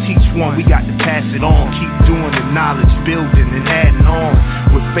 Each one teach one, we got to pass it on. Keep doing the knowledge, building and adding on.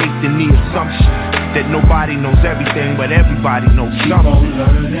 With faith in the assumption that nobody knows everything, but everybody knows something. Keep on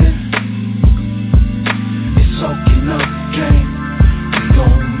learning. It's soaking up game. We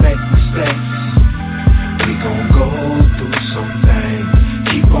gon' make mistakes. We gon' go through some things.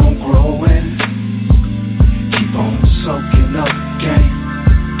 Keep on growing. Keep on soaking up game.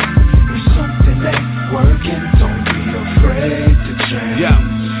 If something ain't working, don't be afraid to change.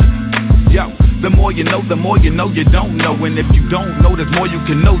 Yo, the more you know, you don't know. And if you don't know, there's more you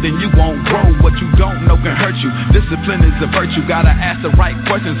can know, then you won't grow. What you don't know can hurt you. Discipline is a virtue. Gotta ask the right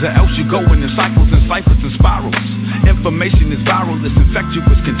questions, or else you go in cycles and ciphers and spirals. Information is viral, it's infectious,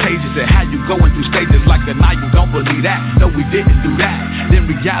 contagious. And how you going through stages like the night, you don't believe that. No, we didn't do that. Then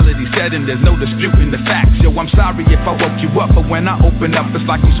reality set in, there's no disputing the facts. Yo, I'm sorry if I woke you up, but when I open up, it's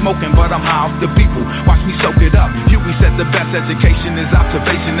like I'm smoking, but I'm high off the people. Watch me soak it up. Huey said the best education is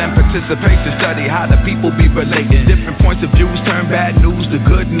observation and participation. Study how the people be relating. Different points of views turn bad news to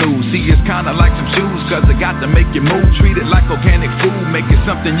good news. See, it's kinda like some shoes, cause it got to make you move. Treat it like organic food, make it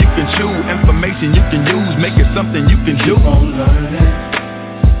something you can chew. Information you can use, make it something you can do. Keep on learning.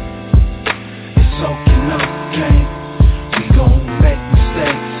 It's soaking up game. We gon' make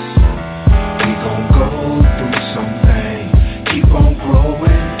mistakes. We gon' go through something. Keep on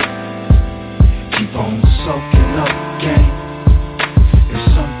growing. Keep on soaking up game. If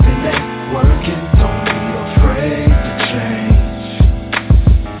something ain't working, don't be afraid to change.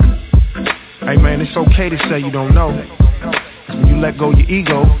 Hey man, it's okay to say you don't know. When you let go of your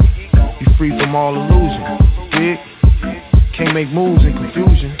ego, free from all illusion. Dig? Can't make moves in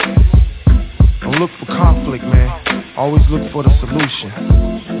confusion. Don't look for conflict, man. Always look for the solution.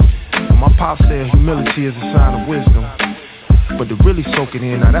 My pop said humility is a sign of wisdom, but to really soak it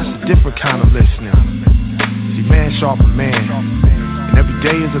in, now that's a different kind of listening. See, man sharpen man, and every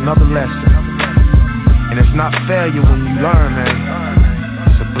day is another lesson. And it's not failure when you learn, man.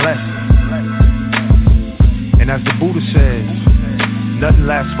 It's a blessing. And as the Buddha says, nothing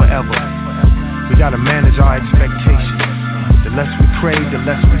lasts forever. We gotta manage our expectations. The less we crave, the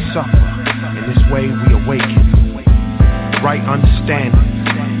less we suffer. In this way we awaken. Right understanding,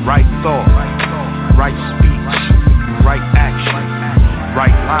 right thought, right speech, right action,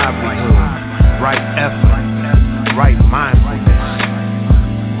 right livelihood, right effort, right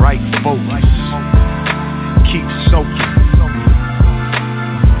mindfulness, right focus. Keep soaking.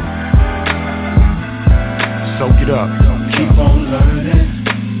 Soak it up. Keep on learning.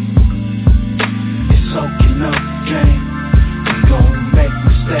 It's soaking up, game. We gon' make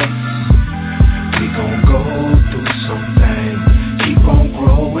mistakes. We gon' go through some things. Keep on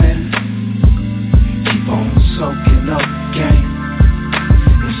growing. Keep on soaking up, game.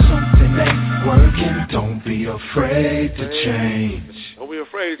 If something ain't working, don't be afraid to change. Don't be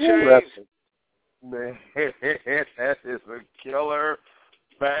afraid to change. Man, that is a killer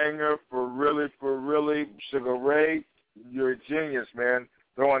banger for really. Sugar Ray, you're a genius, man.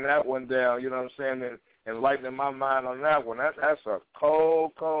 Throwing that one down, you know what I'm saying, and lightening my mind on that one. That's a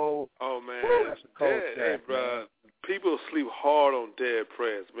cold. Oh man, that's a cold hey, bro. People sleep hard on Dead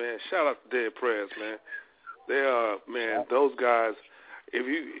Prayers, man. Shout out to Dead Prayers, man. They are, man. Those guys.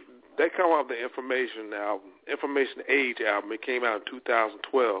 They come out with the Information Age album. It came out in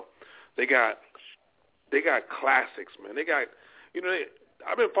 2012. They got classics, man. They got,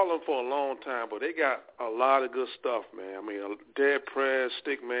 I've been following them for a long time, but they got a lot of good stuff, man. I mean, Dead Prayers,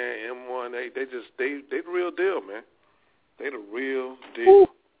 Stickman, M1, they the real deal, man. They the real deal.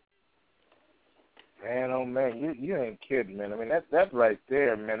 Man, oh man, you ain't kidding, man. I mean, that right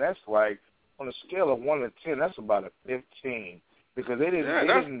there, man. That's like on a scale of 1 to 10, that's about a 15 because they didn't lie.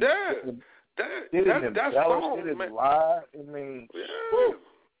 I mean, yeah.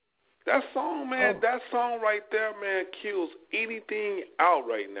 That song, man, that song right there, man, kills anything out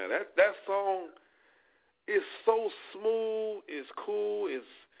right now. That song is so smooth, it's cool,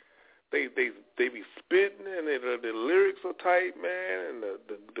 they be spitting and the lyrics are tight, man, and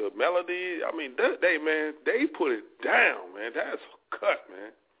the melody. I mean, they put it down, man. That's cut,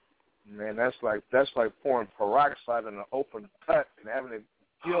 man. Man, that's like pouring peroxide in an open cut and having it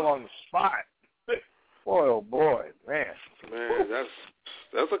heal on the spot. Boy, oh boy, man. Man,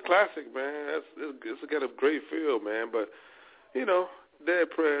 that's a classic, man. It's got a great feel, man. But Dead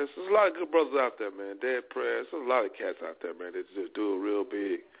Prayers. There's a lot of good brothers out there, man. Dead Prayers. There's a lot of cats out there, man. That just do it real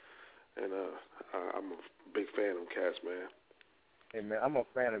big, and I'm a big fan of them cats, man. Hey, man, I'm a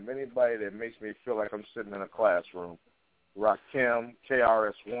fan of anybody that makes me feel like I'm sitting in a classroom. Rakim,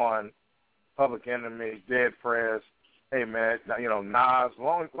 KRS-One, Public Enemy, Dead Prayers. Hey, man, Nas. As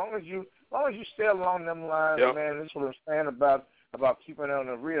long as you stay along them lines, yep. Man, that's what I'm saying about keeping it on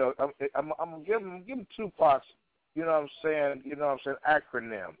the real. I'm gonna give him Tupac's,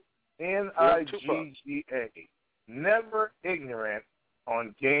 acronym. NIGGA. Never ignorant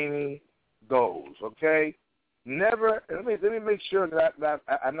on gaining goals. Okay, never. Let me make sure that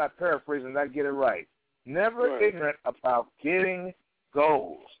I'm not paraphrasing. That I get it right. Never ignorant about getting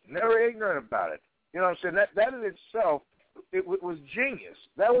goals. Never ignorant about it. You know what I'm saying? That in itself, it was genius.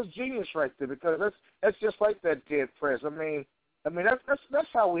 That was genius right there because that's just like that Dead Prayers. I mean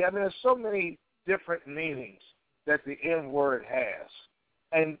that's how we. I mean, there's so many different meanings that the N word has,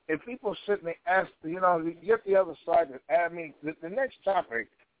 and if people sit and they ask, you get the other side. I mean, the next topic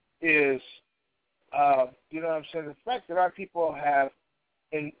is, you know what I'm saying, the fact that our people have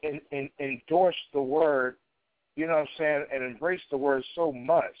endorsed the word, you know what I'm saying, and embraced the word so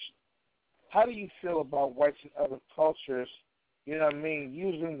much. How do you feel about whites and other cultures, you know what I mean,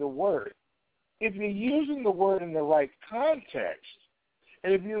 using the word? If you're using the word in the right context,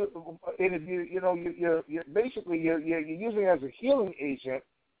 and if you're basically using it as a healing agent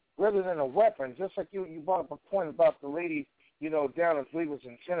rather than a weapon, just like you brought up a point about the lady, down I believe it was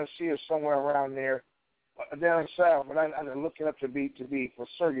in Tennessee or somewhere around there, down south, and I look it up to be for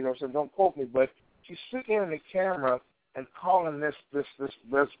certain, so don't quote me, but she's sitting in the camera and calling this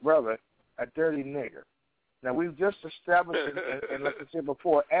brother a dirty nigger. Now, we've just established, and like I said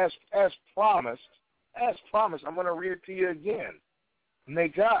before, as promised, I'm going to read it to you again.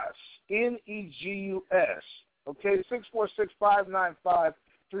 Negus, Negus, okay,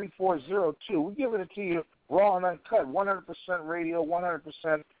 646-595-3402. We're giving it to you raw and uncut, 100% radio,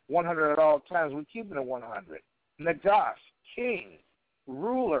 100%, 100 at all times. We're keeping it 100. Nagas, king,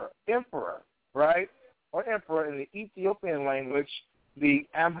 ruler, emperor, right? Or emperor in the Ethiopian language, the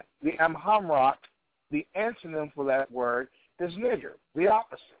Amhamrak, the antonym for that word is nigger, the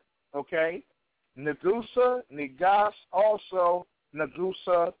opposite, okay? Nagusa, Nigas, also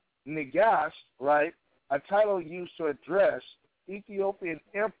Nagusa, Nigas, right? A title used to address Ethiopian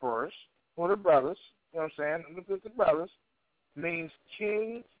emperors, or the brothers, you know what I'm saying? The brothers, means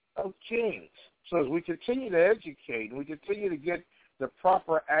king of kings. So as we continue to educate and we continue to get the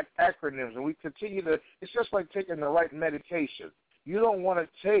proper acronyms and we continue to, it's just like taking the right medication. You don't want to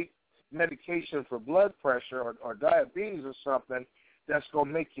take medication for blood pressure or diabetes or something that's going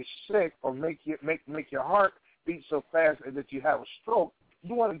to make you sick or make your heart beat so fast that you have a stroke.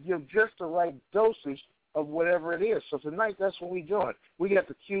 You want to give just the right dosage of whatever it is. So tonight, that's what we're doing. We got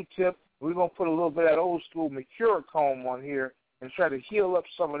the Q-tip. We're going to put a little bit of that old school Mercure comb on here and try to heal up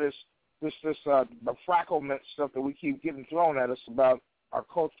some of this befracklement stuff that we keep getting thrown at us about our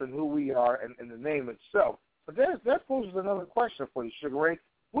culture and who we are and the name itself. But that poses another question for you, Sugar Ray.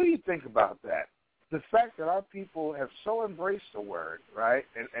 What do you think about that? The fact that our people have so embraced the word, right,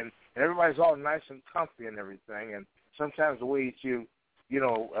 and everybody's all nice and comfy and everything, and sometimes the way that you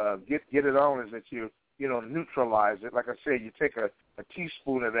get it on is that you neutralize it. Like I said, you take a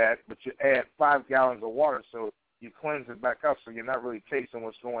teaspoon of that, but you add 5 gallons of water so you cleanse it back up so you're not really tasting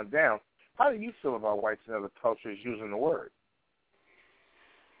what's going down. How do you feel about whites and other cultures using the word?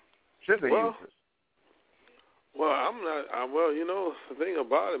 Should they use it? Well, I'm not. The thing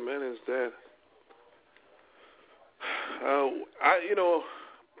about it, man, is that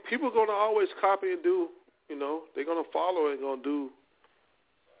people are going to always copy and do. They're going to follow and they're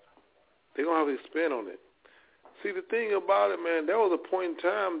going to have a spin on it. See, the thing about it, man, there was a point in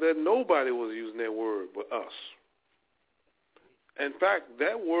time that nobody was using that word but us. In fact,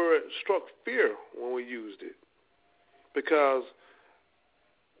 that word struck fear when we used it, because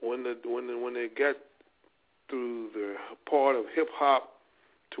when they got through the part of hip hop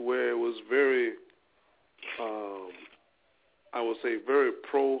to where it was very, I would say, very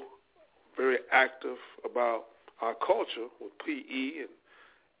very active about our culture with PE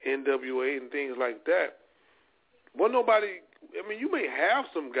and NWA and things like that. Well, nobody. I mean, you may have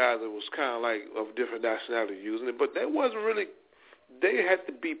some guys that was kind of like of different nationality using it, but that wasn't really. They had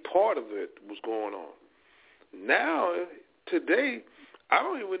to be part of it. Was going on. Now, today, I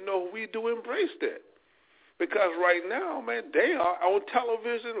don't even know if we do embrace that, because right now, man, they are on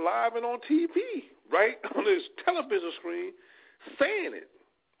television, live and on TV, right on this television screen, saying it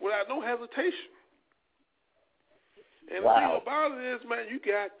without no hesitation. And the thing about it is, man, you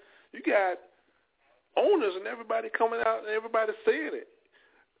got owners and everybody coming out and everybody saying it.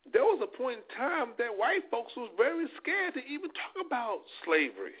 There was a point in time that white folks was very scared to even talk about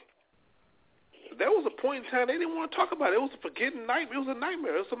slavery. There was a point in time they didn't want to talk about it. It was a forgetting nightmare. It was a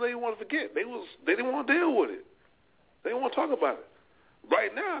nightmare. It was something they didn't want to forget. They didn't want to deal with it. They didn't want to talk about it.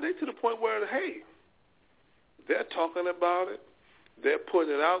 Right now, they're to the point where, hey, they're talking about it. They're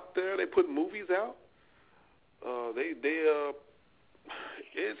putting it out there. They put movies out.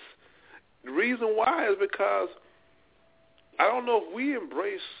 It's the reason why is because I don't know if we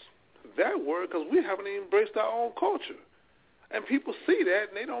embrace that word, because we haven't even embraced our own culture. And people see that,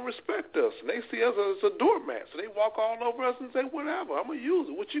 and they don't respect us. And they see us as a doormat. So they walk all over us and say, whatever, I'm going to use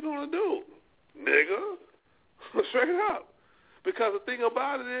it. What you going to do, nigga? Straight up. Because the thing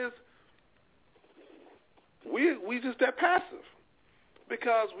about it is, we just that passive.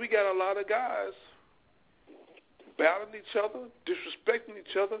 Because we got a lot of guys battling each other, disrespecting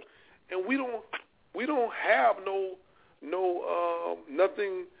each other, and we don't have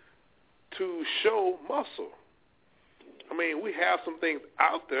nothing to show muscle. I mean, we have some things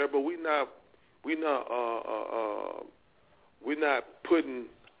out there, but we're not putting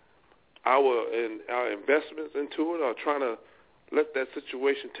our investments into it or trying to let that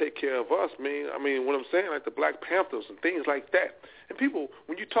situation take care of us. I mean, what I'm saying, like the Black Panthers and things like that. And people,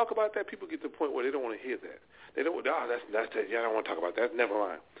 when you talk about that, people get to the point where they don't want to hear that. They don't. That's yeah, I don't want to talk about that. Never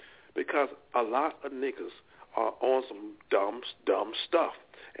mind. Because a lot of niggas are on some dumb stuff,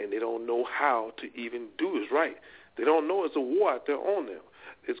 and they don't know how to even do this right. They don't know it's a war out there on them.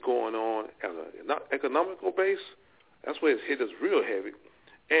 It's going on at an economical base. That's where it's hit us real heavy.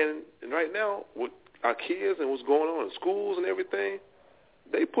 And right now, with our kids and what's going on in schools and everything,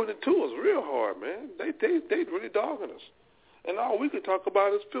 they put it to us real hard, man. They really dogging us. And all we could talk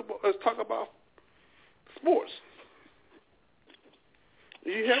about is football. Let's talk about sports.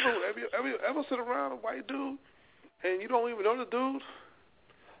 You ever sit around a white dude and you don't even know the dude?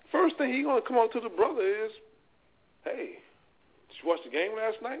 first thing he going to come up to the brother is, hey, did you watch the game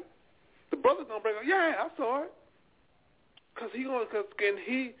last night? The brother's going to bring up, yeah, I saw it. Because he going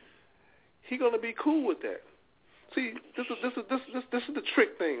to be cool with that. See, this is the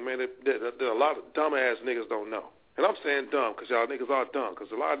trick thing, man, that a lot of dumbass niggas don't know. And I'm saying dumb because y'all niggas are dumb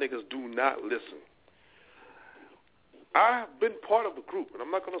because a lot of niggas do not listen. I've been part of a group, and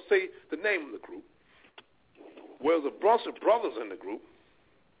I'm not going to say the name of the group, where there's a bunch of brothers in the group,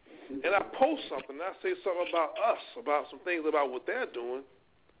 and I post something, and I say something about us, about some things about what they're doing,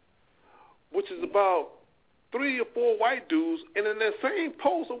 which is about 3 or 4 white dudes, and in that same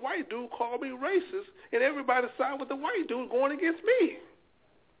post, a white dude called me racist, and everybody sided with the white dude going against me.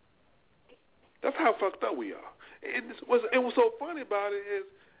 That's how fucked up we are. And what's so funny about it is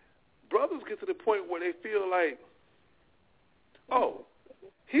brothers get to the point where they feel like, oh,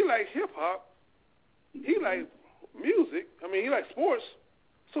 he like hip-hop, he like music, he like sports,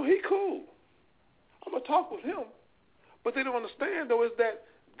 so he cool. I'm going to talk with him. But they don't understand, though, is that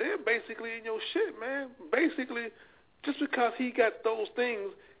they're basically in your shit, man. Basically, just because he got those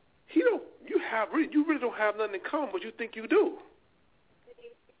things, you really don't have nothing in common, but you think you do.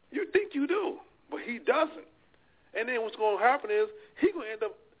 You think you do, but he doesn't. And then what's going to happen is he's going to end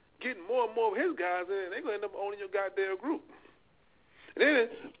up getting more and more of his guys in, and they're going to end up owning your goddamn group. And then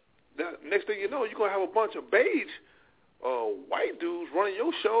the next thing you know, you're going to have a bunch of beige white dudes running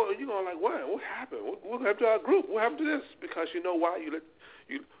your show, and you're going to like, what happened? What happened to our group? What happened to this? Because you know why? You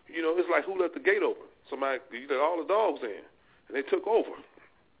know, it's like who let the gate open? You let all the dogs in, and they took over.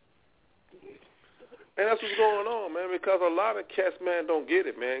 And that's what's going on, man, because a lot of cats, man, don't get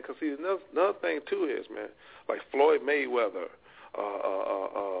it, man, because see, another thing, too, is, man, like Floyd Mayweather,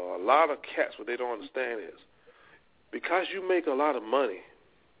 a lot of cats, what they don't understand is, because you make a lot of money,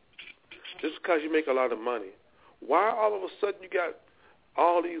 just because you make a lot of money, why all of a sudden you got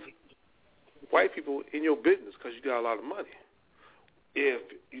all these white people in your business because you got a lot of money? If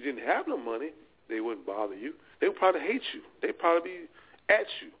you didn't have no money, they wouldn't bother you. They would probably hate you. They'd probably be at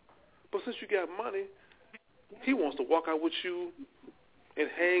you. But since you got money, he wants to walk out with you and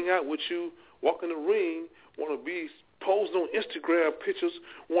hang out with you, walk in the ring, want to be posing on Instagram pictures,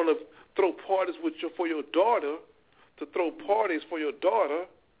 want to throw parties for your daughter, to throw parties for your daughter.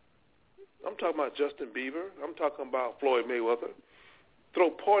 I'm talking about Justin Bieber. I'm talking about Floyd Mayweather.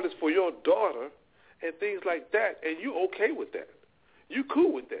 Throw parties for your daughter and things like that, and you okay with that. You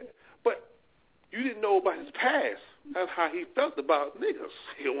cool with that. But you didn't know about his past. That's how he felt about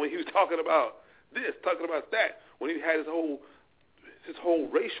niggas. When he was talking about this, talking about that, when he had his whole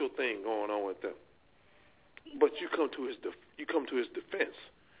racial thing going on with them. But you come to his defense.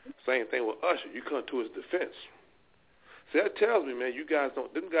 Same thing with Usher. You come to his defense. See, that tells me, man,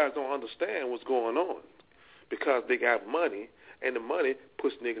 them guys don't understand what's going on because they got money, and the money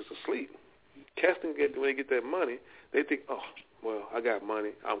puts niggas to sleep. Cats when they get that money, they think, oh, well, I got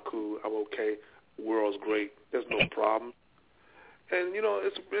money, I'm cool, I'm okay, world's great, there's no problem. And,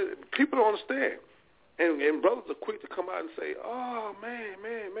 people don't understand. And brothers are quick to come out and say, oh, man,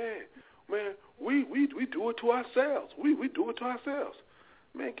 we do it to ourselves. We do it to ourselves.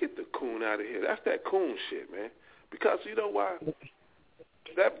 Man, get the coon out of here. That's that coon shit, man. Because you know why?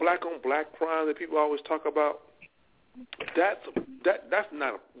 That black-on-black crime that people always talk about, that's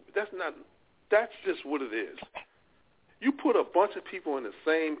just what it is. You put a bunch of people in the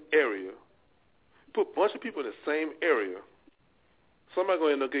same area, somebody's going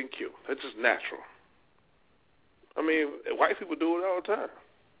to end up getting killed. That's just natural. White people do it all the time.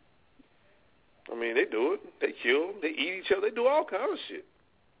 They do it. They kill, they eat each other, they do all kinds of shit.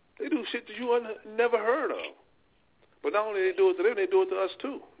 They do shit that you never heard of. But not only they do it to them, they do it to us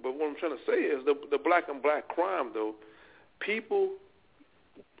too. But what I'm trying to say is the black-on-black crime, though, people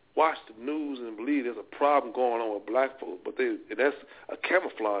watch the news and believe there's a problem going on with black folks, but that's a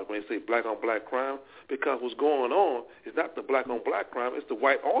camouflage when they say black-on-black crime, because what's going on is not the black-on-black crime, it's the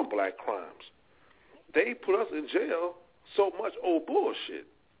white-on-black crimes. They put us in jail so much old bullshit.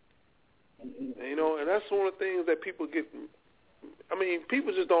 And that's one of the things that people get.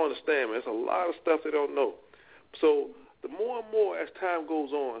 People just don't understand, man. There's a lot of stuff they don't know. So the more and more as time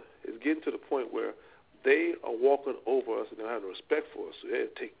goes on, it's getting to the point where they are walking over us and they don't have no respect for us. So they'll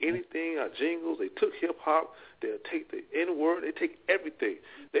take anything, our jingles, they took hip-hop, they'll take the N-word, they take everything.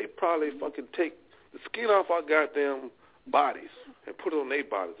 They probably fucking take the skin off our goddamn bodies and put it on their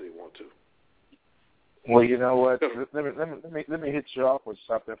bodies if they want to. Well, you know what? Let me hit you off with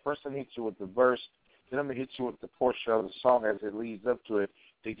something. First, I hit you with the verse. Then I'm going to hit you with the portion of the song as it leads up to it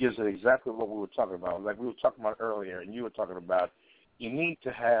that gives it exactly what we were talking about. Like we were talking about earlier, and you were talking about, you need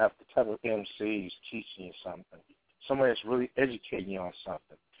to have the type of MCs teaching you something, somebody that's really educating you on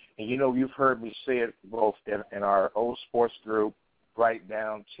something. And you know, you've heard me say it both in our old sports group right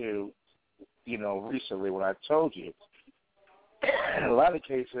down to, you know, recently when I told you. In a lot of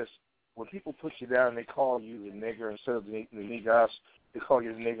cases, when people put you down, they call you the nigger instead of the niggas. They call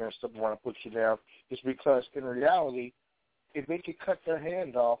you the nigger and stuff and want to put you down. It's because in reality, if they could cut their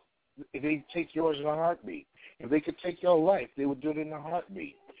hand off, they'd take yours in a heartbeat. If they could take your life, they would do it in a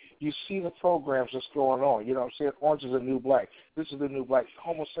heartbeat. You see the programs that's going on. You know what I'm saying? Orange is the new black. This is the new black.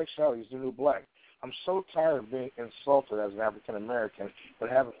 Homosexuality is the new black. I'm so tired of being insulted as an African-American,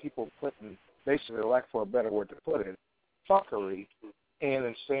 but having people putting, basically, lack for a better word to put it, fuckery,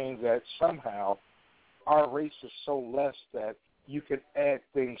 and saying that somehow our race is so less that you can add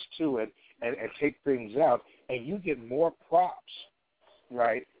things to it and take things out, and you get more props,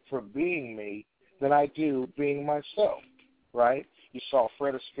 right, for being me than I do being myself, right? You saw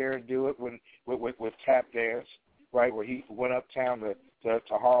Fred Astaire do it with tap dance, right, where he went uptown to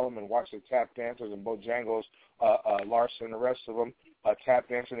Harlem and watched the tap dancers and Bojangles, Larson and the rest of them tap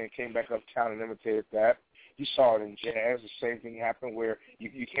dancing, and came back uptown and imitated that. You saw it in jazz. The same thing happened where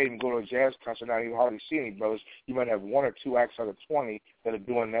you can't even go to a jazz concert now. You hardly see any brothers. You might have 1 or 2 acts out of 20 that are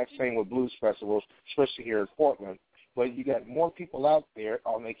doing that. Same with blues festivals, especially here in Portland. But you got more people out there,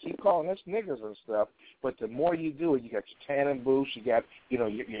 and they keep calling us niggers and stuff. But the more you do it, you got your tanning booths, you got, you know,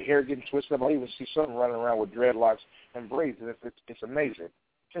 your hair getting twisted up. I even see some running around with dreadlocks and braids, and it's amazing.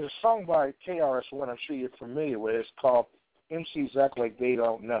 There's a song by KRS-One I'm sure you're familiar with. It's called MCs Act Like They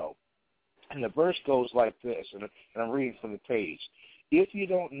Don't Know. And the verse goes like this, and I'm reading from the page. If you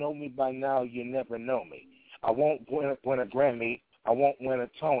don't know me by now, you never know me. I won't win a Grammy. I won't win a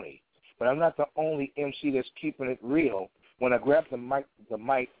Tony. But I'm not the only MC that's keeping it real. When I grab the mic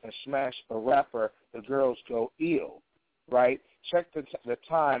and smash a rapper, the girls go ill, right? Check the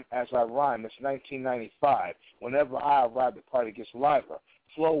time as I rhyme. It's 1995. Whenever I arrive, the party gets liver.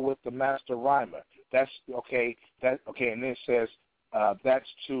 Flow with the master rhymer. That's okay. And then it says, that's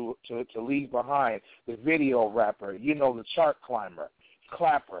to leave behind the video rapper, you know, the chart climber,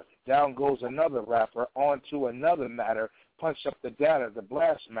 clapper. Down goes another rapper, on to another matter. Punch up the data, the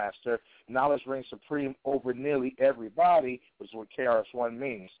blast master. Knowledge reigns supreme over nearly everybody, which is what KRS-One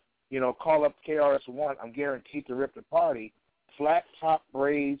means. You know, call up KRS-One. I'm guaranteed to rip the party. Flat top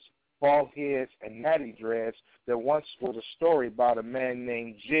braids, bald heads, and natty dreads. There once was a story about a man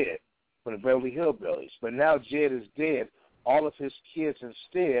named Jed from the Beverly Hillbillies, but now Jed is dead. All of his kids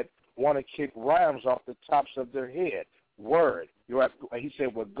instead want to kick rhymes off the tops of their head. Word. He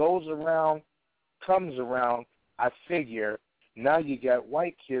said, what goes around comes around. I figure now you got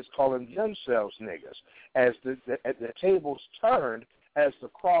white kids calling themselves niggas. As the tables turned, as the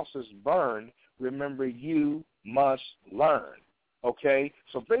crosses burned, remember you must learn. Okay?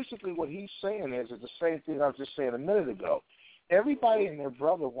 So basically what he's saying is the same thing I was just saying a minute ago. Everybody and their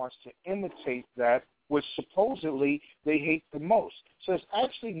brother wants to imitate that, which supposedly they hate the most. So it's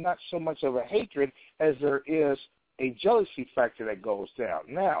actually not so much of a hatred as there is a jealousy factor that goes down.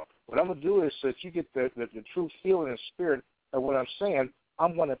 Now, what I'm going to do is so that you get the true feeling and spirit of what I'm saying,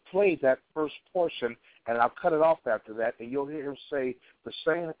 I'm going to play that first portion, and I'll cut it off after that, and you'll hear him say the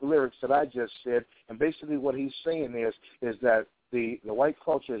same lyrics that I just said. And basically what he's saying is that the white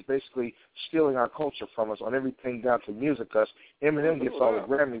culture is basically stealing our culture from us on everything down to music, because Eminem gets all the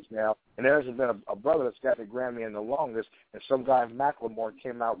Grammys now, and there hasn't been a brother that's got the Grammy in the longest, and some guy, Macklemore,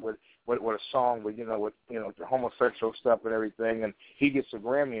 came out with a song with the homosexual stuff and everything, and he gets a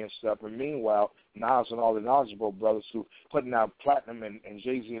Grammy and stuff, and meanwhile, Nas and all the knowledgeable brothers who putting out platinum and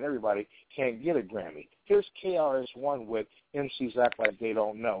Jay-Z and everybody can't get a Grammy. Here's KRS-One with MCs Act Like They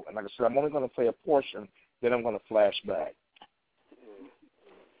Don't Know, and like I said, I'm only going to play a portion, then I'm going to flash back.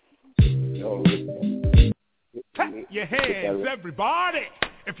 Clap your hands, everybody,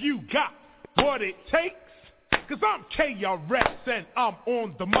 if you got what it takes. Cause I'm KRS and I'm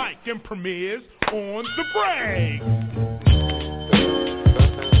on the mic and premieres on the break.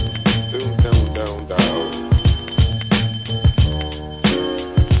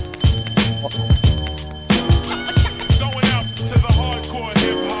 Going out to the hardcore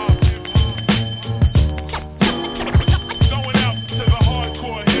hip-hop. Going out to the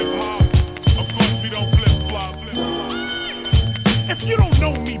hardcore hip-hop. Of course we don't flip-flop. If you don't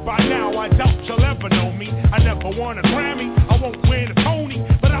know me by now, I doubt you'll ever know me. I never won a Grammy, I won't win a Tony,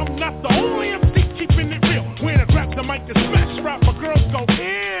 but I'm not the only MC keeping it real. When I grab the mic to smash rap, my girls go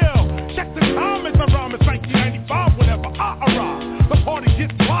ill. Check the time as I rhyme,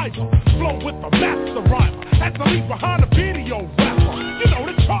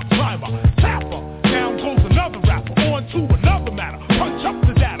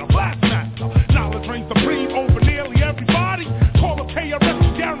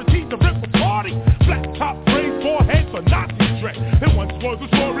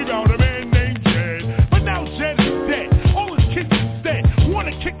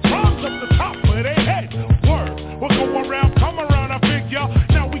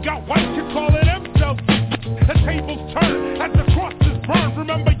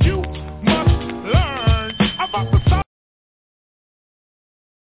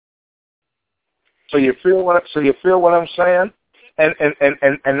 So you feel what I'm saying?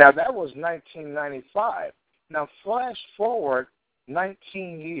 And now that was 1995. Now flash forward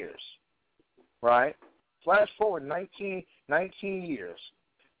 19 years, right? Flash forward 19 years,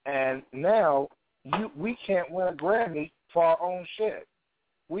 and now we can't win a Grammy for our own shit.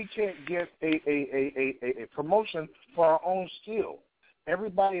 We can't get a promotion for our own skill.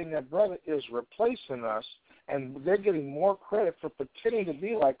 Everybody and their brother is replacing us, and they're getting more credit for pretending to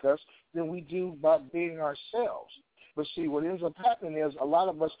be like us than we do by being ourselves. But see, what ends up happening is a lot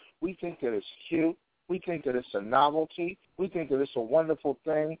of us, we think that it's cute. We think that it's a novelty. We think that it's a wonderful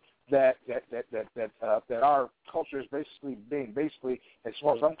thing that our culture is basically, as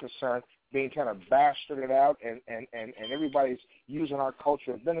far as I'm concerned, being kind of bastarded out, and everybody's using our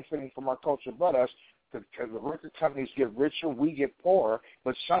culture, benefiting from our culture but us, because the record companies get richer, we get poorer,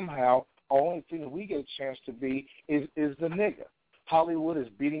 but somehow the only thing that we get a chance to be is the nigga. Hollywood is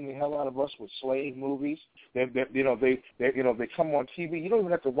beating the hell out of us with slave movies. They come on TV. You don't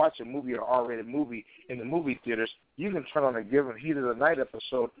even have to watch a movie or R-rated movie in the movie theaters. You can turn on a given Heat of the Night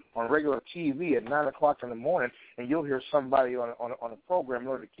episode on regular TV at 9 o'clock in the morning, and you'll hear somebody on a program, in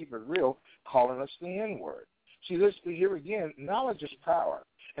order to keep it real, calling us the N-word. See, here again, knowledge is power.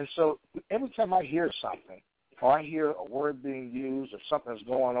 And so every time I hear something, or I hear a word being used, or something's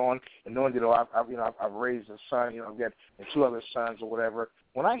going on, and knowing I've raised a son, I've got 2 other sons or whatever.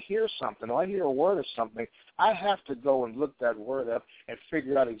 When I hear something, or I hear a word or something, I have to go and look that word up and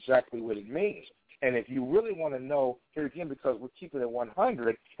figure out exactly what it means. And if you really want to know, here again, because we're keeping it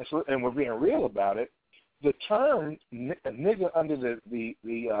 100 and we're being real about it, the term nigga under the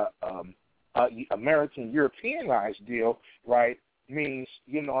American Europeanized deal, right, means,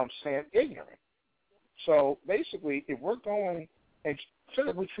 ignorant. So basically, if we're going, and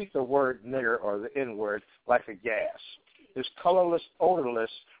we treat the word nigger or the N-word like a gas. It's colorless,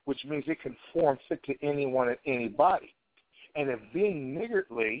 odorless, which means it can fit to anyone and anybody. And if being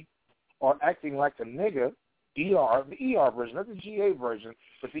niggardly or acting like a nigga, the ER version, not the GA version,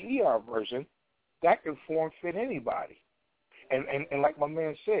 but the ER version, that can fit anybody. And like my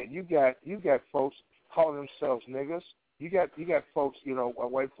man said, you got folks calling themselves niggas. You got folks,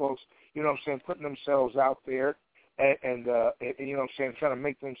 white folks, putting themselves out there and trying to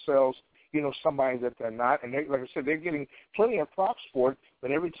make themselves, somebody that they're not. And like I said, they're getting plenty of props for it,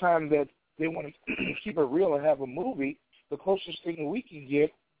 but every time that they want to keep it real and have a movie, the closest thing we can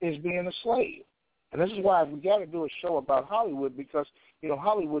get is being a slave. And this is why we got to do a show about Hollywood, because,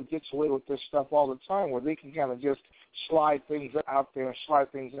 Hollywood gets away with this stuff all the time, where they can kind of just slide things out there and slide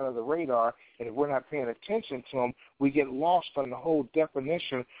things under the radar, and if we're not paying attention to them, we get lost on the whole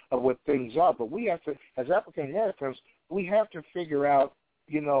definition of what things are. But we have to, as African Americans, we have to figure out,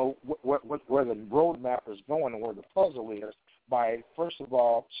 where the roadmap is going and where the puzzle is by, first of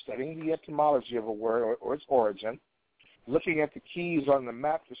all, studying the etymology of a word or its origin, looking at the keys on the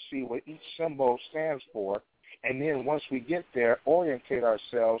map to see what each symbol stands for, and then once we get there, orientate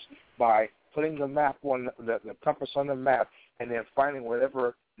ourselves by putting the map on the compass on the map, and then finding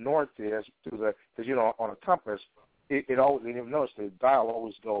whatever north is because on a compass, it always, you notice the dial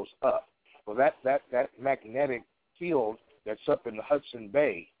always goes up. Well, that magnetic field that's up in the Hudson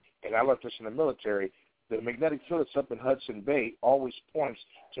Bay, and I left this in the military, the magnetic field that's up in Hudson Bay always points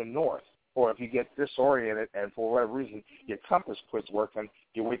to north. Or if you get disoriented and for whatever reason your compass quits working,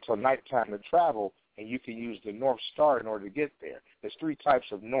 you wait till nighttime to travel, and you can use the North Star in order to get there. There's 3 types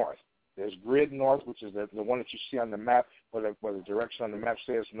of north. There's grid north, which is the one that you see on the map, where the direction on the map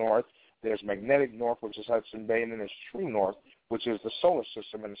says north. There's magnetic north, which is Hudson Bay, and then there's true north, which is the solar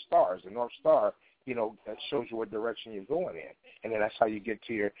system and the stars. The North Star, that shows you what direction you're going in, and then that's how you get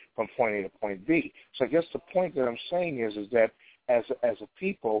from point A to point B. So I guess the point that I'm saying is that as a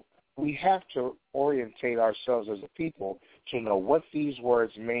people, we have to orientate ourselves as a people to know what these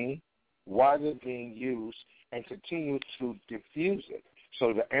words mean, why they're being used, and continue to diffuse it.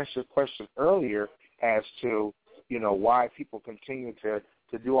 So to answer the question earlier as to, why people continue to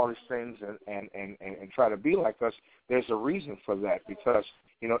do all these things and try to be like us, there's a reason for that, because,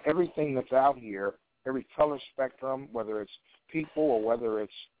 everything that's out here, every color spectrum, whether it's people or whether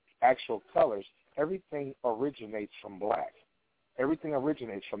it's actual colors, everything originates from black. Everything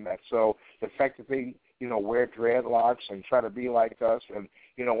originates from that. So the fact that they, wear dreadlocks and try to be like us and,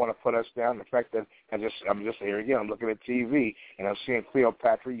 want to put us down, the fact that I'm just here again, I'm looking at TV and I'm seeing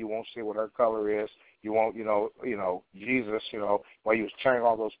Cleopatra, you won't see what her color is. You won't, Jesus, while he was tearing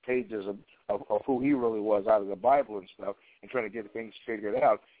all those pages of who he really was out of the Bible and stuff and trying to get things figured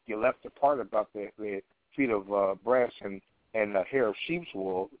out, you left the part about the feet of brass and the hair of sheep's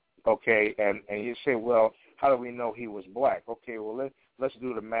wool, okay, and you say, well, how do we know he was black? Okay, well, let's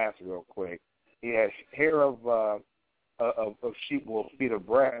do the math real quick. He had hair of sheep wool, feet of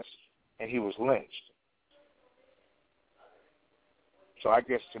brass, and he was lynched. So I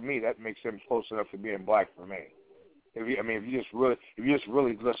guess to me that makes him close enough to being black for me. If you just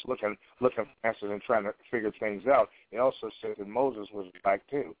really looking past it and trying to figure things out, it also says that Moses was black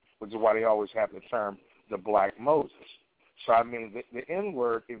too, which is why they always have the term the Black Moses. So I mean, the N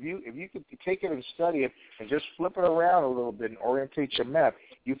word, if you could take it and study it and just flip it around a little bit and orientate your map,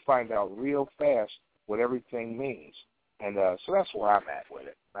 you find out real fast what everything means. And so that's where I'm at with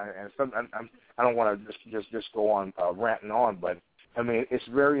it. I don't want to just go on ranting on, but I mean, it's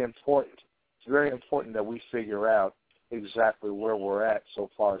very important. It's very important that we figure out exactly where we're at so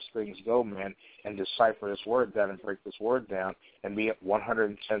far as things go, man, and decipher this word down and break this word down and be at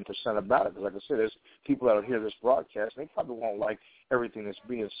 110% about it. Because like I said, there's people that will hear this broadcast, and they probably won't like everything that's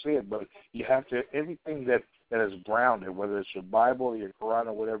being said, but you have to, everything that is grounded, whether it's your Bible or your Quran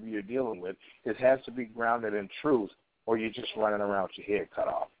or whatever you're dealing with, it has to be grounded in truth, or you're just running around with your head cut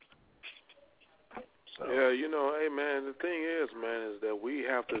off. So. Yeah, hey, man, the thing is, man, is that we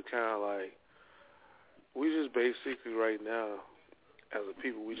have to kind of we just basically right now, as a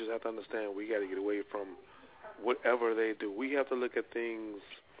people, we just have to understand we got to get away from whatever they do. We have to look at things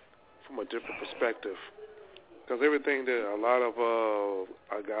from a different perspective, because everything that a lot of our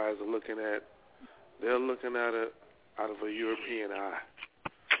guys are looking at, they're looking at it out of a European eye.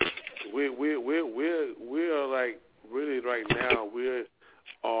 We are like really right now we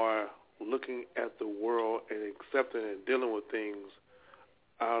are looking at the world and accepting and dealing with things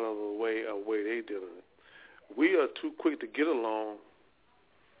out of the way they dealing with it. We are too quick to get along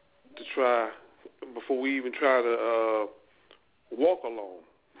to try before we even try to walk along.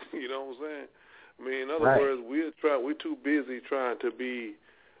 You know what I'm saying? I mean, in other words, we're too busy trying to be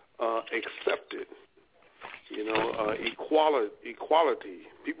accepted. Equality.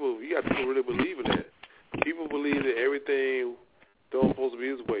 You got people really believe in that. People believe that everything don't supposed to be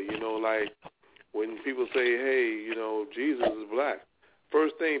this way. Like when people say, "Hey, Jesus is black."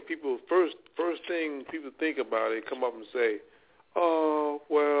 First thing people think about, they come up and say, "Oh,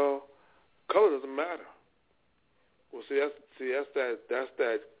 well, color doesn't matter." Well, that's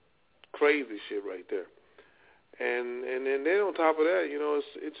that crazy shit right there. And then on top of that,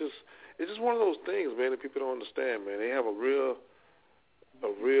 it's just one of those things, man, that people don't understand, man. They have a real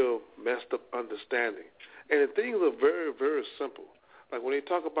messed up understanding, and the things are very, very simple. Like when they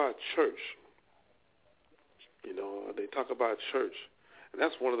talk about church, they talk about church. And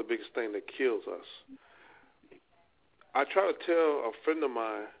that's one of the biggest things that kills us. I try to tell a friend of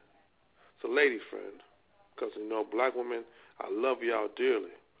mine, it's a lady friend, because, black women, I love y'all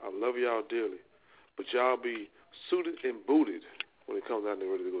dearly. But y'all be suited and booted when it comes down to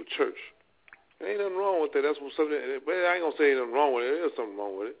ready to go to church. There ain't nothing wrong with that. That's something. But I ain't going to say ain't nothing wrong with it. There's something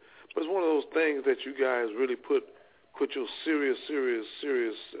wrong with it. But it's one of those things that you guys really put your serious, you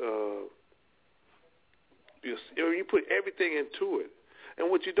put everything into it. And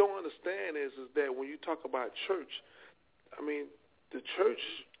what you don't understand is that when you talk about church, I mean, the church,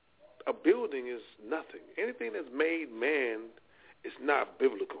 a building is nothing. Anything that's made man is not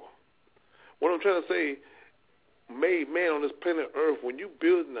biblical. What I'm trying to say, made man on this planet Earth, when you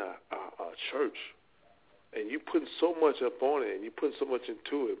building a church and you putting so much up on it and you putting so much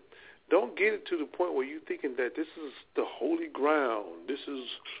into it, don't get it to the point where you're thinking that this is the holy ground.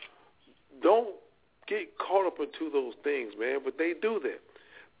 Don't get caught up into those things, man, but they do that.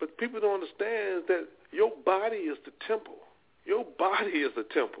 But people don't understand that your body is the temple. Your body is the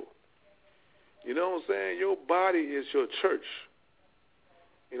temple. You know what I'm saying? Your body is your church.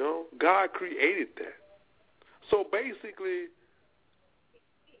 God created that. So basically,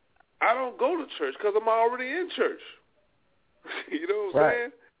 I don't go to church because I'm already in church. You know what I'm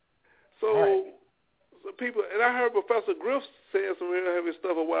saying? So people, and I heard Professor Griff saying some real heavy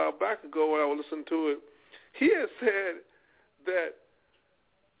stuff a while back ago when I was listening to it. He had said that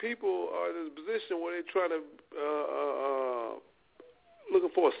people are in this position where they're trying to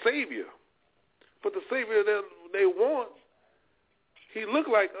looking for a savior, but the savior that they want, he look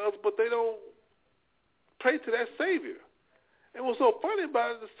like us, but they don't pray to that savior. And what's so funny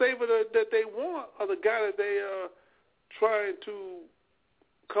about it, the savior that they want, or the guy that they are trying to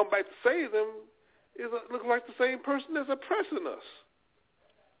come back to save them, look like the same person that's oppressing us.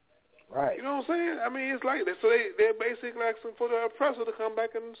 Right. You know what I'm saying? I mean, it's like that. So they're basically asking for the oppressor to come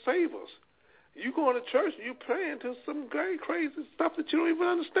back and save us. You going to church, you praying to some very crazy stuff that you don't even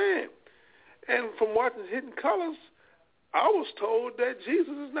understand. And from watching Hidden Colors, I was told that Jesus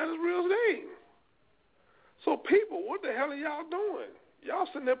is not his real name. So people, what the hell are y'all doing? Y'all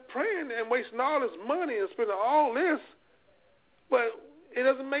sitting there praying and wasting all this money and spending all this, but it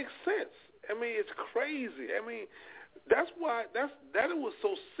doesn't make sense. I mean, it's crazy. I mean, that's why that it was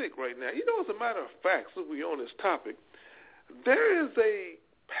so sick right now. You know, as a matter of fact, since we're on this topic, there is a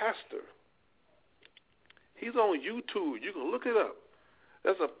pastor. He's on YouTube. You can look it up.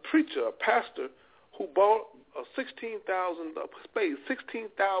 There's a preacher, a pastor, who bought a $16,000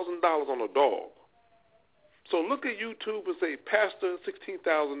 on a dog. So look at YouTube and say, pastor,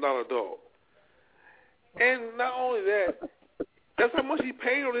 $16,000 dog. And not only that, that's how much he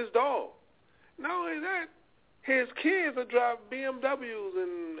paid on his dog. Not only that, his kids are driving BMWs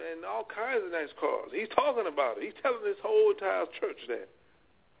and all kinds of nice cars. He's talking about it. He's telling his whole entire church that.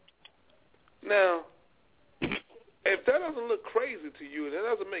 Now, if that doesn't look crazy to you and that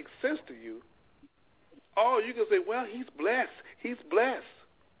doesn't make sense to you, you can say, well, he's blessed. He's blessed.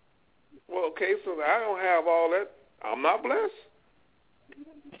 Well, okay, so I don't have all that. I'm not blessed.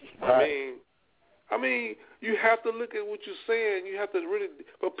 Right. I mean, you have to look at what you're saying. You have to really,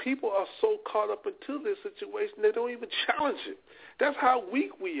 but people are so caught up into this situation they don't even challenge it. That's how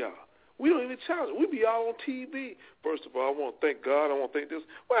weak we are. We don't even challenge it. We be all on TV. First of all, I want to thank God. I want to thank this.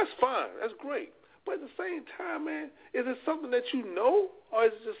 Well, that's fine. That's great. But at the same time, man, is it something that you know, or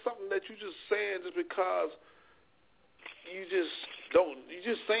is it just something that you just saying just because you just don't? You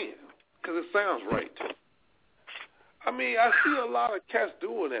just saying because it sounds right. I mean, I see a lot of cats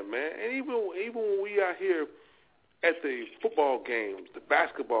doing that, man. And even when we are here at the football games, the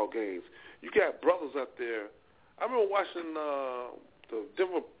basketball games, you got brothers out there. I remember watching the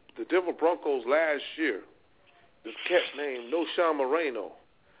Denver Broncos last year. This cat named Noshawn Moreno,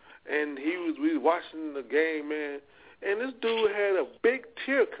 and we was watching the game, man. And this dude had a big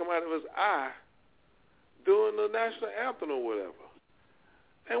tear come out of his eye during the national anthem or whatever.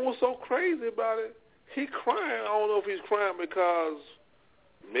 And what's so crazy about it? He crying. I don't know if he's crying because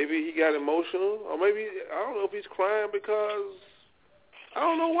maybe he got emotional, or maybe I don't know if he's crying because I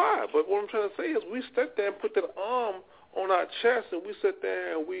don't know why. But what I'm trying to say is we sit there and put that arm on our chest, and we sit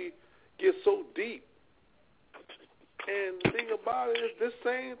there and we get so deep. And the thing about it is this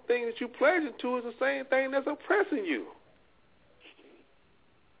same thing that you pledging to is the same thing that's oppressing you.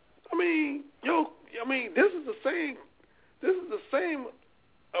 I mean, this is the same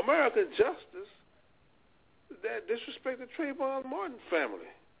American justice that disrespected Trayvon Martin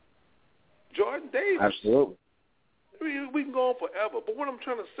family. Jordan Davis. Absolutely. I mean, we can go on forever. But what I'm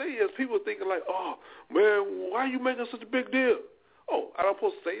trying to say is people thinking like, oh, man, why are you making such a big deal? Oh, I'm not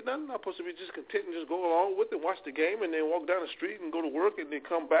supposed to say nothing? I'm supposed to be just content and just go along with it, watch the game, and then walk down the street and go to work and then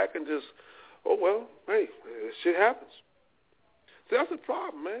come back and just, oh, well, hey, shit happens. See, that's the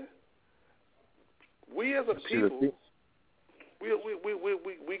problem, man. We as a people, we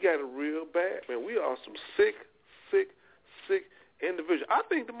got it real bad, man. We are some sick individuals. I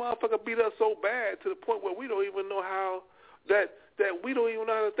think the motherfucker beat us so bad to the point where we don't even know how that we don't even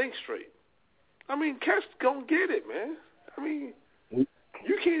know how to think straight. I mean, cats don't get it, man. I mean,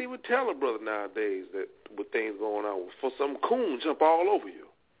 you can't even tell a brother nowadays that with things going on for some coon jump all over you.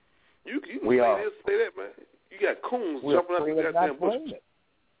 You can say that, man. You got coons jumping up in that damn bush.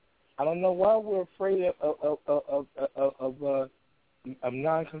 I don't know why we're afraid of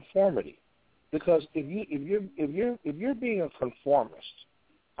nonconformity. Because if you're being a conformist,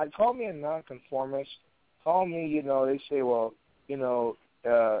 call me a nonconformist. Call me, they say, well, you're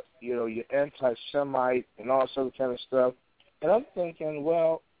anti-Semite and all sort of kind of stuff. And I'm thinking,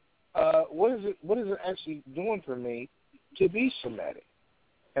 well, what is it actually doing for me to be Semitic?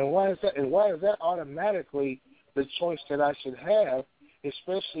 And why is that? And why is that automatically the choice that I should have,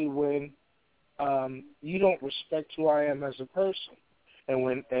 especially when you don't respect who I am as a person? And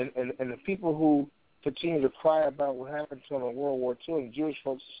when and the people who continue to cry about what happened to them in World War II, and Jewish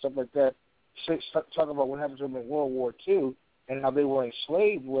folks and stuff like that, talk about what happened to them in World War II and how they were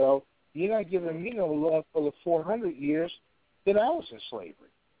enslaved. Well, you're not giving me no love for the 400 years that I was in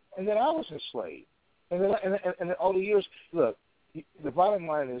slavery, and that I was enslaved, and all the years. Look, the bottom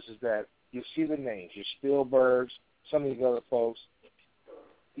line is that you see the names, your Spielbergs, some of these other folks.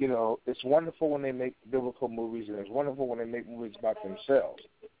 It's wonderful when they make biblical movies, and it's wonderful when they make movies about themselves.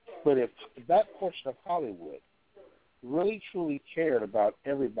 But if that portion of Hollywood really, truly cared about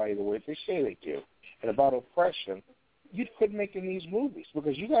everybody the way they say they do, and about oppression, you'd quit making these movies,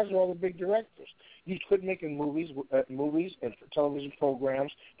 because you guys are all the big directors. You'd quit making movies and television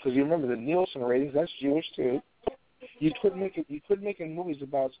programs, because you remember the Nielsen ratings, that's Jewish too. You'd quit making movies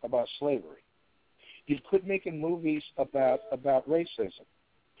about slavery. You'd quit making movies about racism.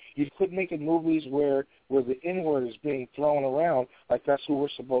 You'd quit making movies where the N-word is being thrown around like that's who we're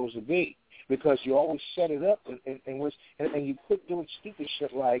supposed to be, because you always set it up and you quit doing stupid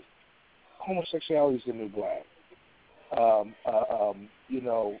shit like homosexuality is the new black.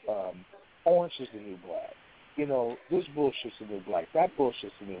 orange is the new black. You know, this bullshit's the new black. That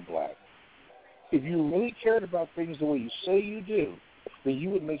bullshit's the new black. If you really cared about things the way you say you do, then you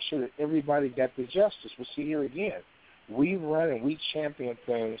would make sure that everybody got the justice. But see, here again, we run and we champion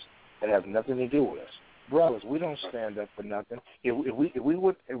things that have nothing to do with us. Brothers, we don't stand up for nothing. If we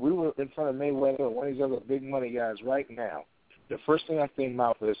were in front of Mayweather or one of these other big money guys right now, the first thing I think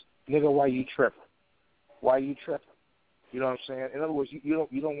mouth is, nigga, why you tripping? Why you tripping? You know what I'm saying? In other words, you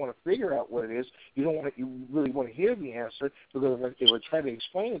don't want to figure out what it is. You really want to hear the answer, because if I try to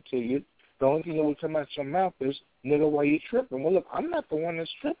explain it to you, the only thing that would come out your mouth is, nigga, why you tripping? Well, look, I'm not the one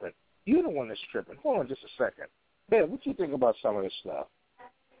that's tripping. You're the one that's tripping. Hold on just a second. Bev, what you think about some of this stuff?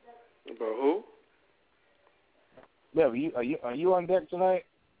 About who? Bev, are you on deck tonight?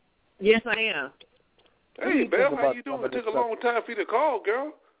 Yes, I am. Hey, Bev, how you doing? It took a long time for you to call,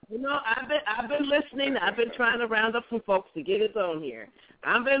 girl. You know, I've been listening. I've been trying to round up some folks to get us on here.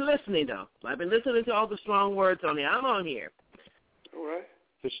 I've been listening, though. I've been listening to all the strong words on here. I'm on here. All right.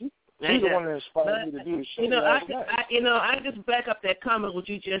 She's the one that inspired me to do the show. I just back up that comment what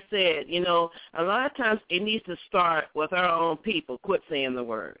you just said. You know, a lot of times it needs to start with our own people. Quit saying the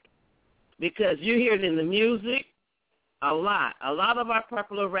word, because you hear it in the music a lot. A lot of our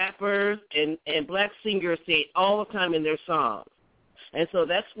popular rappers and black singers say it all the time in their songs, and so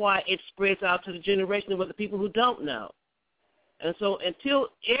that's why it spreads out to the generation of the people who don't know. And so until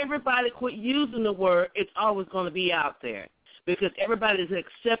everybody quit using the word, it's always going to be out there, because everybody's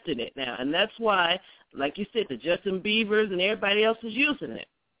accepting it now. And that's why, like you said, the Justin Biebers and everybody else is using it.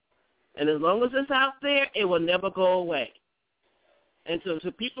 And as long as it's out there, it will never go away. And so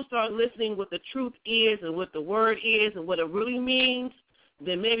people start listening what the truth is and what the word is and what it really means,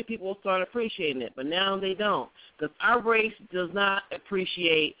 then maybe people will start appreciating it. But now they don't, because our race does not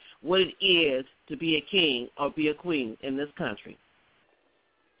appreciate what it is to be a king or be a queen in this country.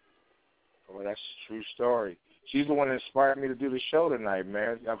 Well, that's a true story. She's the one that inspired me to do the show tonight,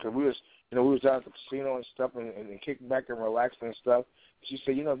 man. Because we was out at the casino and stuff and kicking back and relaxing and stuff. She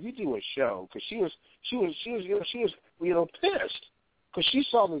said, if you do a show, because she was pissed, because she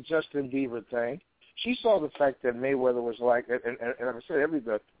saw the Justin Bieber thing. She saw the fact that Mayweather was like, and like I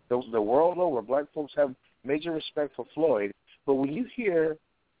said, the world over, black folks have major respect for Floyd. But when you hear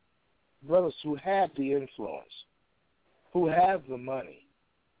brothers who have the influence, who have the money,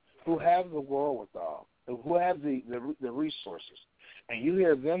 who have the wherewithal, who have the resources, and you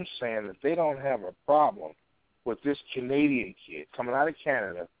hear them saying that they don't have a problem with this Canadian kid coming out of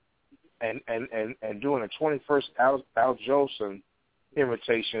Canada and doing a 21st Al Jolson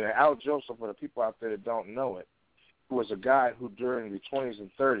imitation. And Al Jolson, for the people out there that don't know it, was a guy who during the 20s and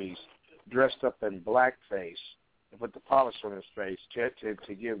 30s dressed up in blackface and put the polish on his face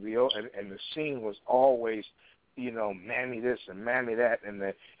to give the and the scene was always, mammy this and mammy that, and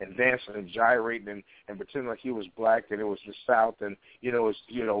dancing and gyrating and pretending like he was black and it was the South, and it was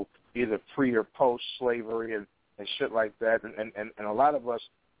either pre or post slavery and shit like that, and a lot of us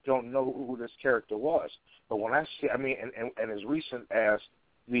don't know who this character was. But when I see, and as recent as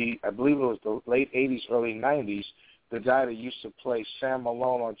I believe it was the late 80s, early 90s, the guy that used to play Sam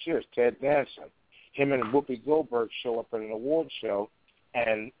Malone on Cheers, Ted Danson, him and Whoopi Goldberg show up at an award show,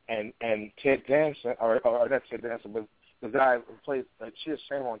 and Ted Danson, or not Ted Danson, but the guy who plays Cheers,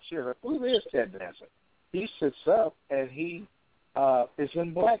 Sam on Cheers, I believe it is Ted Danson. He sits up and he is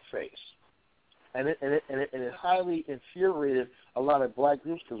in blackface. And it highly infuriated a lot of black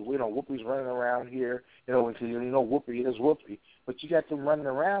groups, because Whoopi's running around here, because Whoopi is Whoopi, but you got them running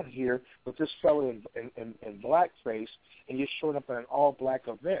around here with this fellow in blackface, and you're showing up at an all-black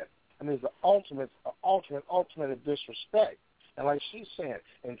event. It's the ultimate of disrespect. And like she's saying,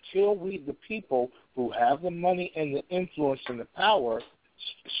 until we, the people who have the money and the influence and the power,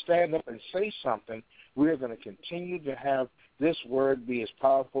 stand up and say something, we're going to continue to have this word be as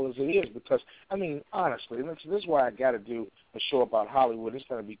powerful as it is. Because, honestly, this is why I got to do a show about Hollywood. It's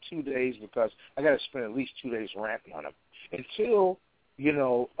going to be 2 days, because I got to spend at least 2 days ranting on them. Until,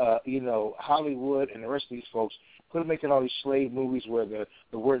 Hollywood and the rest of these folks quit making all these slave movies where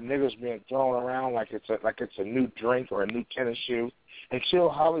the word nigger's being thrown around like it's a new drink or a new tennis shoe. Until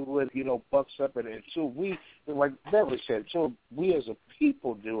Hollywood, bucks up, and until we, like Beverly said, until we as a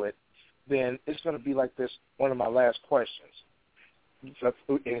people do it, then it's going to be like this. One of my last questions.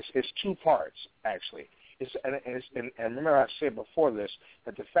 It's two parts, actually. And remember I said before this,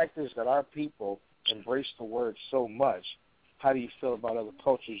 that the fact is that our people embrace the word so much. How do you feel about other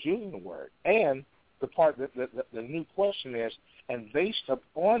cultures using the word? And the part that the new question is, and based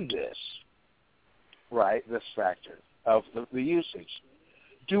upon this, right, this factor of the usage,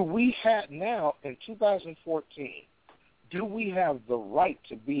 do we have now in 2014, do we have the right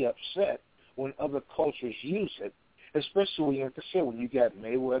to be upset when other cultures use it, especially when, like I said, when you got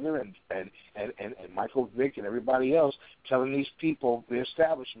Mayweather and Michael Vick and everybody else telling these people, the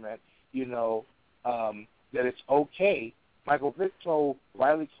establishment, that it's okay. Michael Vick told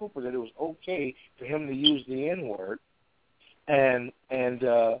Riley Cooper that it was okay for him to use the N-word, and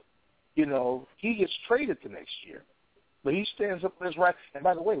he gets traded the next year. But he stands up for his right. And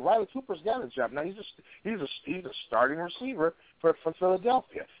by the way, Riley Cooper's got a job now. He's a starting receiver for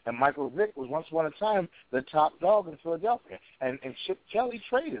Philadelphia. And Michael Vick was once upon a time the top dog in Philadelphia. And Chip Kelly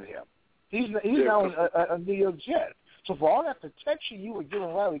traded him. He's now a New York Jet. So for all that protection you were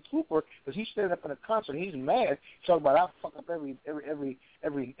giving Riley Cooper, because he's standing up in a concert, he's mad, talking about I'll fuck up every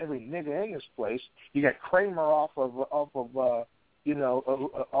nigga in this place. You got Kramer off of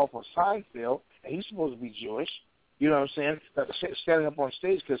Seinfeld, and he's supposed to be Jewish. You know what I'm saying? Standing up on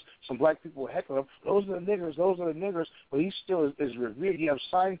stage because some black people were heckling him. Those are the niggers. But he still is revered. You have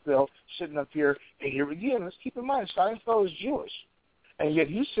Seinfeld sitting up here. And here again, let's keep in mind, Seinfeld is Jewish. And yet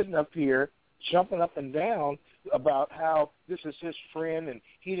he's sitting up here jumping up and down about how this is his friend and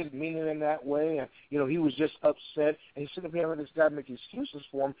he didn't mean it in that way. And, he was just upset. And he's sitting up here having this guy make excuses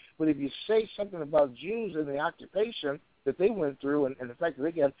for him. But if you say something about Jews and the occupation that they went through and the fact that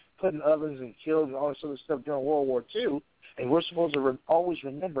they got put in ovens and killed and all this other stuff during World War II, and we're supposed to always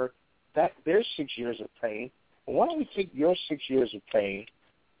remember that their 6 years of pain, why don't we take your 6 years of pain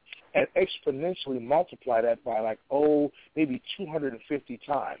and exponentially multiply that by maybe 250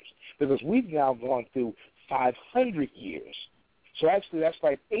 times? Because we've now gone through 500 years. So actually that's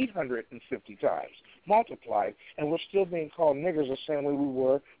like 850 times multiplied, and we're still being called niggers the same way we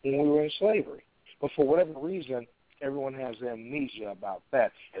were when we were in slavery. But for whatever reason, everyone has amnesia about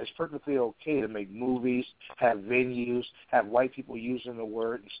that. And it's perfectly okay to make movies, have venues, have white people using the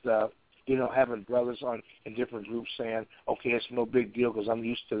word and stuff, having brothers in different groups saying, okay, it's no big deal because I'm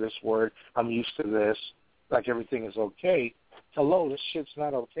used to this word, I'm used to this, like everything is okay. Hello, this shit's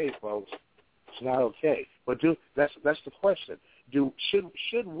not okay, folks. It's not okay. But that's the question.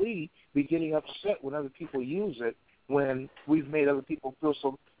 Should we be getting upset when other people use it when we've made other people feel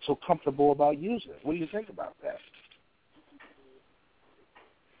so comfortable about using it? What do you think about that?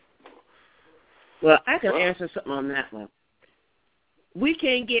 Well, I can answer something on that one. We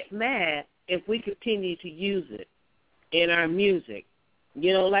can't get mad if we continue to use it in our music.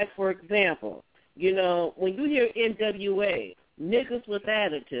 Like, for example, when you hear NWA, niggas with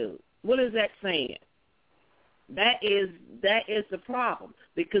attitude, what is that saying? That is the problem,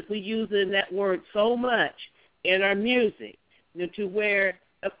 because we use that word so much in our music to where,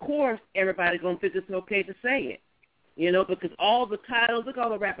 of course, everybody's going to think it's okay to say it, because all the titles, look at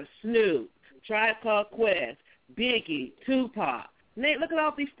all the rappers, Snoop, Tribe Called Quest, Biggie, Tupac. Look at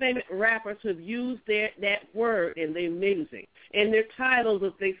all these famous rappers who've used that word in their music, in their titles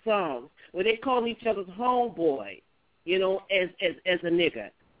of their songs, where they call each other's homeboy, as a nigga.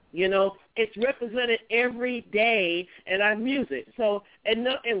 It's represented every day in our music. So,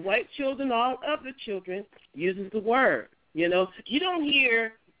 and white children, all other children, uses the word. You don't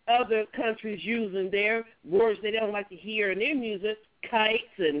hear other countries using their words they don't like to hear in their music, kites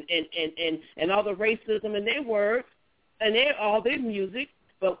and all the racism in their words and all their music.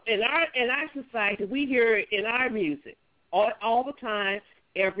 But in our society, we hear it in our music all the time,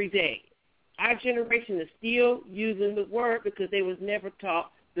 every day. Our generation is still using the word because they was never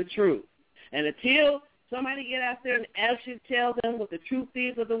taught the truth. And until somebody get out there and actually tell them what the truth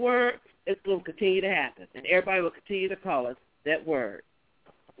is of the word, it's going to continue to happen, and everybody will continue to call us that word.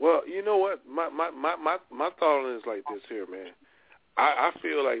 Well, you know what? My thought on it is like this here, man. I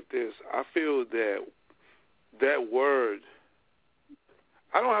feel like this. I feel that word,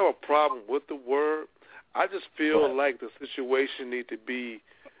 I don't have a problem with the word. I just feel like the situation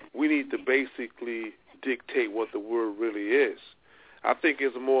we need to basically dictate what the word really is. I think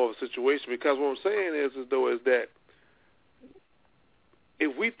it's more of a situation, because what I'm saying is that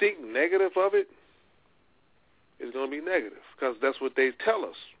if we think negative of it, it's going to be negative, because that's what they tell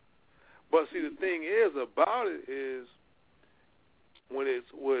us. But see, the thing is about it is where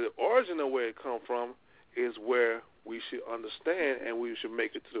the origin of where it comes from is where we should understand, and we should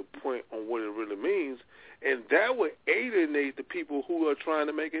make it to the point on what it really means, and that would alienate the people who are trying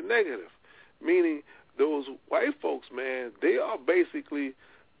to make it negative, meaning those white folks, man, they are basically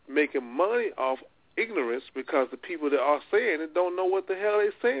making money off ignorance, because the people that are saying it don't know what the hell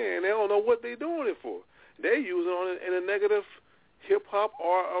they're saying. They don't know what they're doing it for. They're using it in a negative hip-hop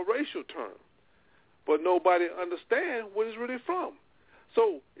or a racial term. But nobody understands what it's really from.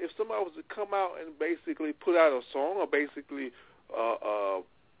 So if somebody was to come out and basically put out a song, or basically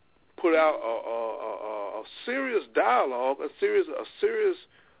put out a serious dialogue, a serious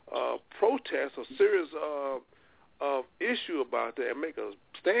protest or serious issue about that and make a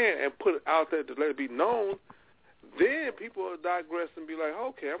stand and put it out there to let it be known, then people will digress and be like,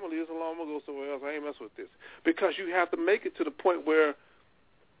 okay, I'm going to leave this alone. I'm going to go somewhere else. I ain't mess with this. Because you have to make it to the point where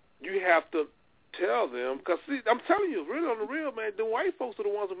you have to tell them, because, see, I'm telling you, really on the real, man, the white folks are the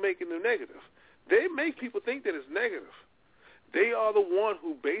ones who are making the negative. They make people think that it's negative. They are the one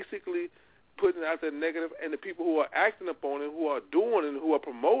who basically putting out the negative, and the people who are acting upon it, who are doing it, who are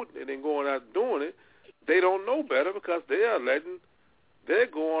promoting it and going out doing it, they don't know better because they're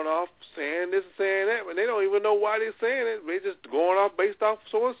going off saying this and saying that, and they don't even know why they're saying it. They're just going off based off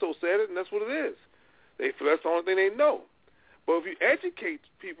so-and-so said it, and that's what it is. They feel that's the only thing they know. But if you educate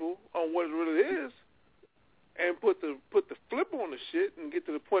people on what it really is and put the flip on the shit and get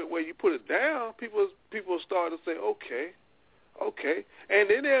to the point where you put it down, people start to say, okay. And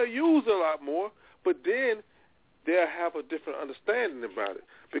then they'll use a lot more, but then they'll have a different understanding about it.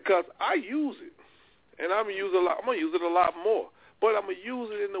 Because I use it, and I'm going to use it a lot more. But I'm going to use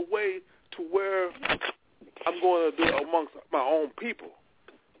it in a way to where I'm going to do it amongst my own people.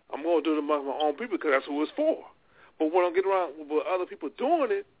 I'm going to do it amongst my own people because that's who it's for. But when I get around with other people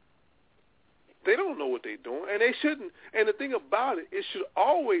doing it, they don't know what they're doing, and they shouldn't. And the thing about it, it should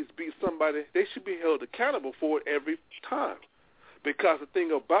always be somebody, they should be held accountable for it every time. Because the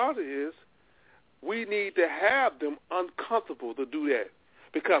thing about it is we need to have them uncomfortable to do that.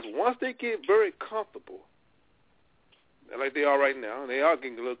 Because once they get very comfortable, like they are right now, and they are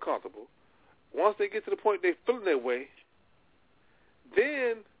getting a little comfortable, once they get to the point they're feeling that way,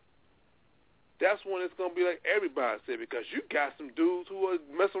 then that's when it's going to be like everybody said, because you got some dudes who are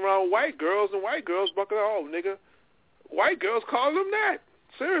messing around with white girls, and white girls bucking out, oh, nigga, white girls calling them that.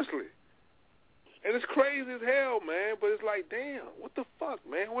 Seriously. And it's crazy as hell, man, but it's like, damn, what the fuck,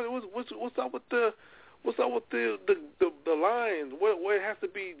 man? What's up with the lines? Where it has to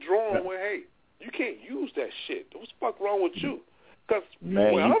be drawn where, hey, you can't use that shit. What's the fuck wrong with you? Because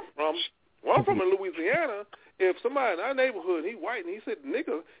where I'm from in Louisiana, if somebody in our neighborhood, he white, and he said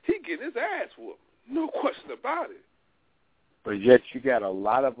nigga, he getting his ass whooped. No question about it. But yet you got a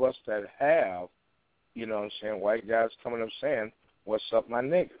lot of us that have, you know what I'm saying, white guys coming up saying, what's up, my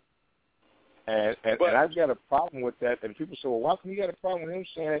nigga? And I've got a problem with that. And people say, well, why come you got a problem with him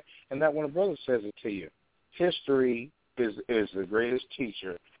saying it and not when a brother says it to you? History is the greatest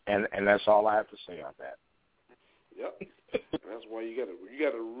teacher, and that's all I have to say on that. Yep. That's why you gotta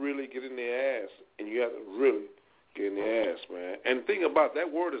really get in their ass, and you got to really get in their ass, man. And the thing about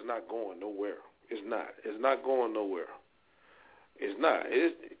that word is not going nowhere. It's not. It's not going nowhere. It's not.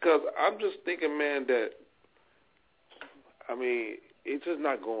 Because I'm just thinking, man, that, I mean, it's just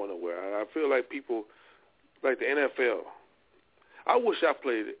not going nowhere. I feel like people, like the NFL, I wish I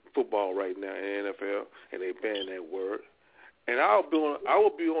played football right now in the NFL and they banned that word. And I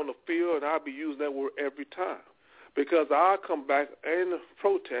will be on the field and I'll be using that word every time. Because I'll come back and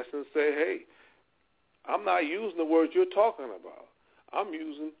protest and say, hey, I'm not using the word you're talking about. I'm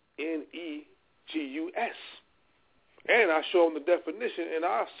using N-E-G-U-S. And I show them the definition and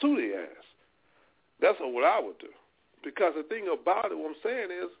I'll sue their ass. That's what I would do. Because the thing about it, what I'm saying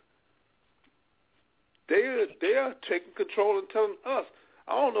is, they are taking control and telling us.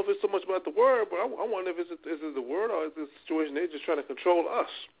 I don't know if it's so much about the word, but I wonder if is it the word or is it a situation they're just trying to control us,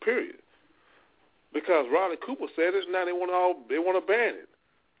 period. Because Riley Cooper said it, and now they want to ban it.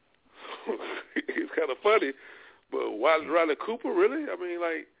 It's kind of funny, but why Riley Cooper, really? I mean,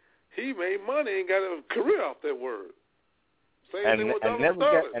 like, he made money and got a career off that word. And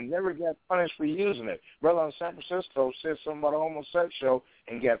never got punished for using it. Brother in San Francisco said something about a homosexual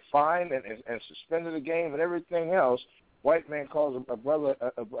and got fined and suspended the game and everything else. White man calls a brother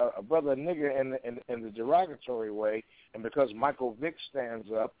a nigger in the derogatory way, and because Michael Vick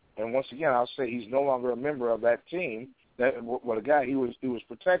stands up, and once again I'll say he's no longer a member of that team. That the guy he was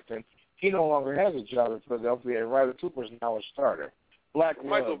protecting, he no longer has a job in Philadelphia, and Riley Cooper's now a starter.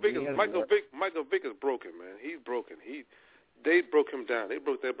 Michael Vick is broken, man. He's broken. They broke him down. They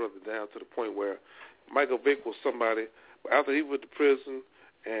broke that brother down to the point where Michael Vick was somebody, after he went to prison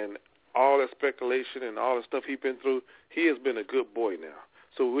and all that speculation and all the stuff he's been through, he has been a good boy now.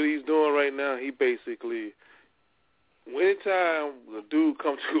 So what he's doing right now, he basically, anytime the dude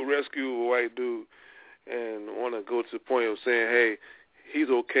comes to rescue a white dude and want to go to the point of saying, hey, he's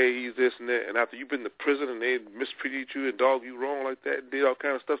okay, he's this and that, and after you've been to prison and they mistreated you and dogged you wrong like that and did all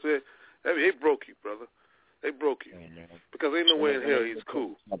kind of stuff there, I mean, they broke you, brother. They broke you. Because ain't no way in hell he's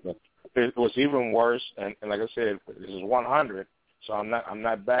cool. It was even worse, and like I said, this is 100, so I'm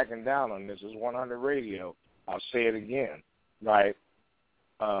not backing down on this. It's 100 radio. I'll say it again, right?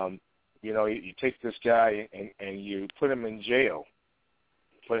 You take this guy and you put him in jail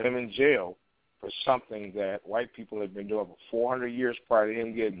put him in jail for something that white people had been doing for 400 years prior to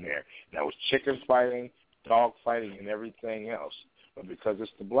him getting there. And that was chicken fighting, dog fighting, and everything else. But because it's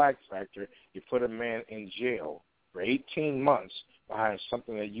the black factor, you put a man in jail for 18 months behind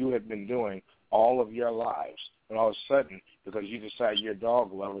something that you had been doing all of your lives. And all of a sudden, because you decide you're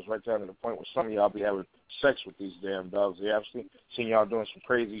dog lovers, right down to the point where some of y'all be having sex with these damn dogs. They have seen y'all doing some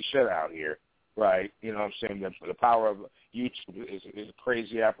crazy shit out here, right? You know what I'm saying? The power of YouTube is a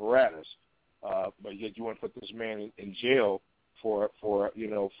crazy apparatus. But yet you want to put this man in jail for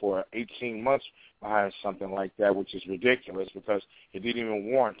 18 months behind something like that, which is ridiculous because it didn't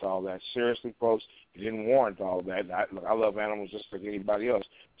even warrant all that. Seriously, folks, it didn't warrant all that. I love animals just like anybody else.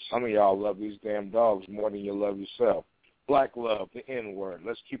 Some of y'all love these damn dogs more than you love yourself. Black love, the N-word.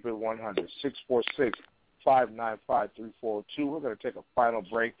 Let's keep it 100. 646-595-3402. We're going to take a final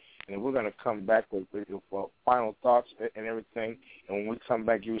break, and we're going to come back with final thoughts and everything. And when we come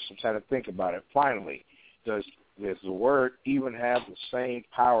back, give you some time to think about it. Finally, does the word even have the same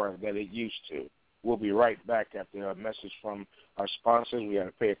power that it used to? We'll be right back after a message from our sponsors. We got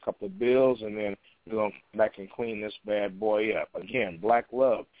to pay a couple of bills, and then we're going to come back and clean this bad boy up. Again, Black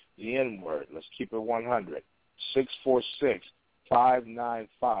Love, the N-word. Let's keep it 100.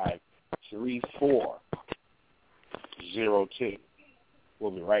 646-595-3402.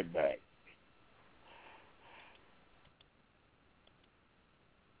 We'll be right back.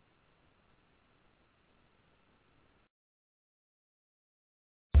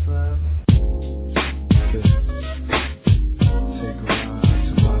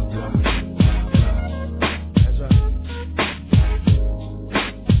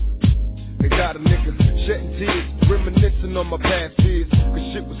 Got a nigga shedding tears, reminiscing on my past years. Cause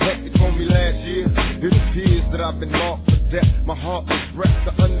shit was hectic on me last year. It appears that I've been marked for death. My heart was wrecked,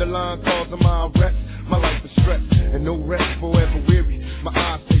 the underlying cause of my arrest. My life is stressed, and no rest forever weary. My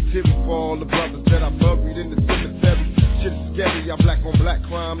eyes stay teary for all the brothers that I buried in the cemetery. Shit is scary, I'm black on black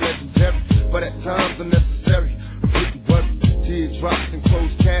crime, legendary. But at times unnecessary, I'm pretty worried. Teardrops and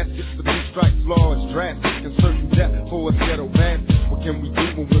closed caskets, the three strikes law is drastic. And certain death for a ghetto man. What can we do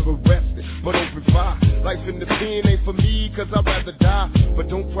when we're arrested? But open fire, life in the pen ain't for me, cause I'd rather die. But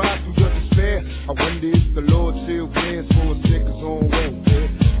don't cry through your despair. I wonder if the Lord still cares for us niggas on welfare.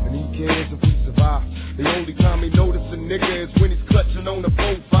 And he cares if we survive. The only time he notice a nigga is when he's clutching on the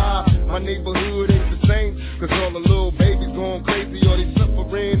 4-5. My neighborhood ain't the same, cause all the little babies going crazy or they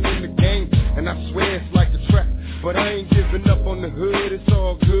suffering in the game. And I swear it's like a trap, but I ain't giving up on the hood. It's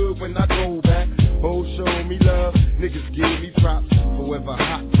all good when I go back. Oh, show me love, niggas give me props. Forever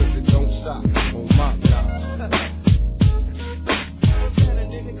hot, cause it don't stop on my block.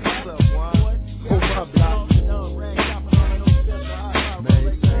 On my block.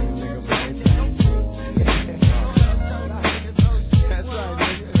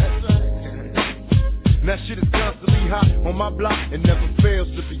 That shit is constantly hot on my block. It never fails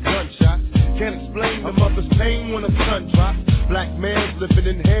to be gunshots. Can't explain the mother's pain when a son drops. Black man's living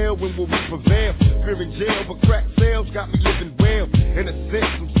in hell, when will we prevail? Fear in jail, but crack sales got me living well. In a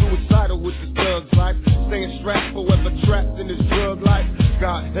sense, I'm suicidal with this thug's life. Staying strapped, forever trapped in this drug life.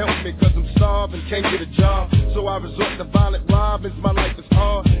 God help me, cause I'm starving, can't get a job. So I resort to violent robins, my life is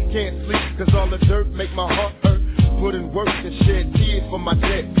hard. Can't sleep, cause all the dirt make my heart hurt. Put in work and shed tears for my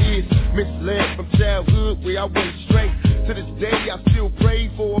dead peers. Misled from childhood where I went straight. To this day I still pray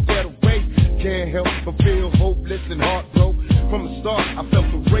for a better way. Can't help but feel hopeless and heartbroken. From the start I felt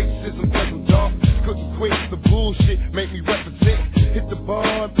the racism cause I'm dark. Couldn't quit the bullshit, make me represent. Hit the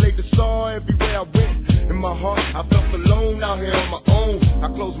bar and play the star everywhere I went. In my heart I felt alone out here on my own. I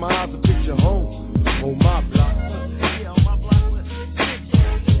close my eyes and picture home on my block.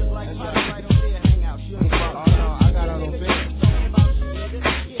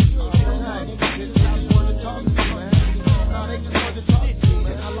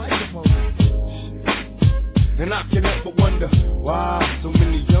 And I can help but wonder why so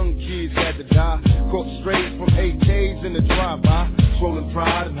many young kids had to die. Caught straight from AKs in the drive-by. Swollen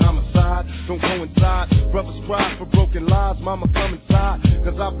pride and homicide don't coincide. Brothers cry for broken lives, mama come inside.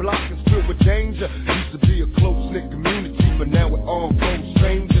 Cause our block is filled with danger. Used to be a close-knit community, but now we're all grown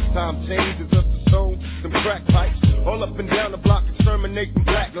strangers. Time changes us to soul, some crack pipes. All up and down the block exterminating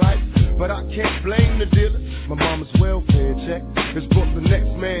black life. But I can't blame the dealer. My mama's welfare check has brought the next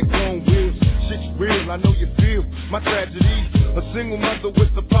man clone wheels. Shit's real, I know you feel my tragedy. A single mother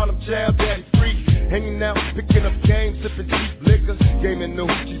with a problem child, daddy free. Hanging out, picking up games, sipping cheap liquor. Gaming the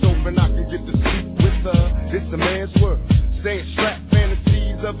hoochies open, I can get to sleep with her. It's a man's world. Staying strapped,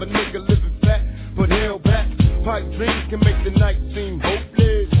 fantasies of a nigga living fat, but held back. Pipe dreams can make the night seem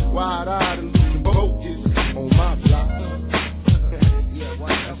hopeless. Wide-eyed and losing focus on my block.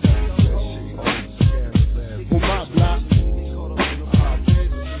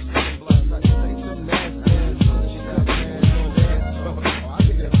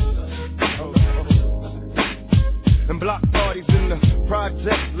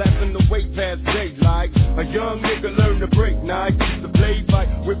 projects, laughing the way past daylight. A young nigga learned to break. Now I used to play fight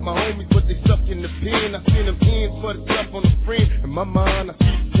with my homies, but they stuck in the pen. I seen them in for the stuff on the friend. In my mind, I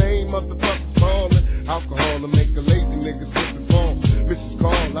see the same motherfuckers falling. Alcohol to make a lazy nigga slip and fall. Mrs.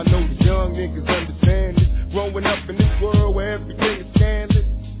 Carl, I know the young niggas understand this. Growing up in this world where everything is scandalous.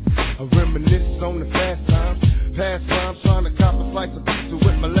 I reminisce on the past times trying to cop a slice of pizza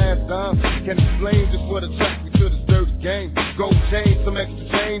with my last dime. Can't explain just what attracted me to this dirty game. Gold chains, some extra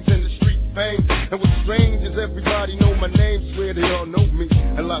chains, and the street fame. And what's strange is everybody know my name, swear they all know me.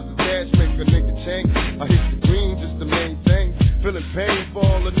 And lots of cash make a nigga change. I hit the green, just the main thing. Feeling pain for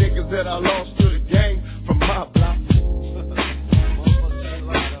all the niggas that I lost to the game from my block.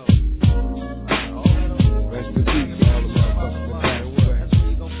 Rest in peace, all the motherfuckers that passed away.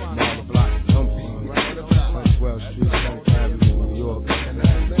 From all the blocks, some people. 12th Street, 7th Avenue, New York.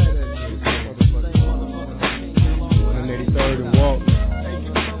 183rd and Walton.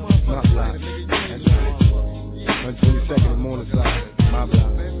 My block. 122nd and Morningside. My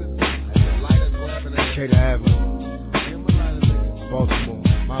block. Decatur Avenue. Baltimore.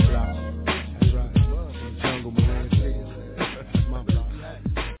 My block. That's right. Jungle, Marine City. That's my block.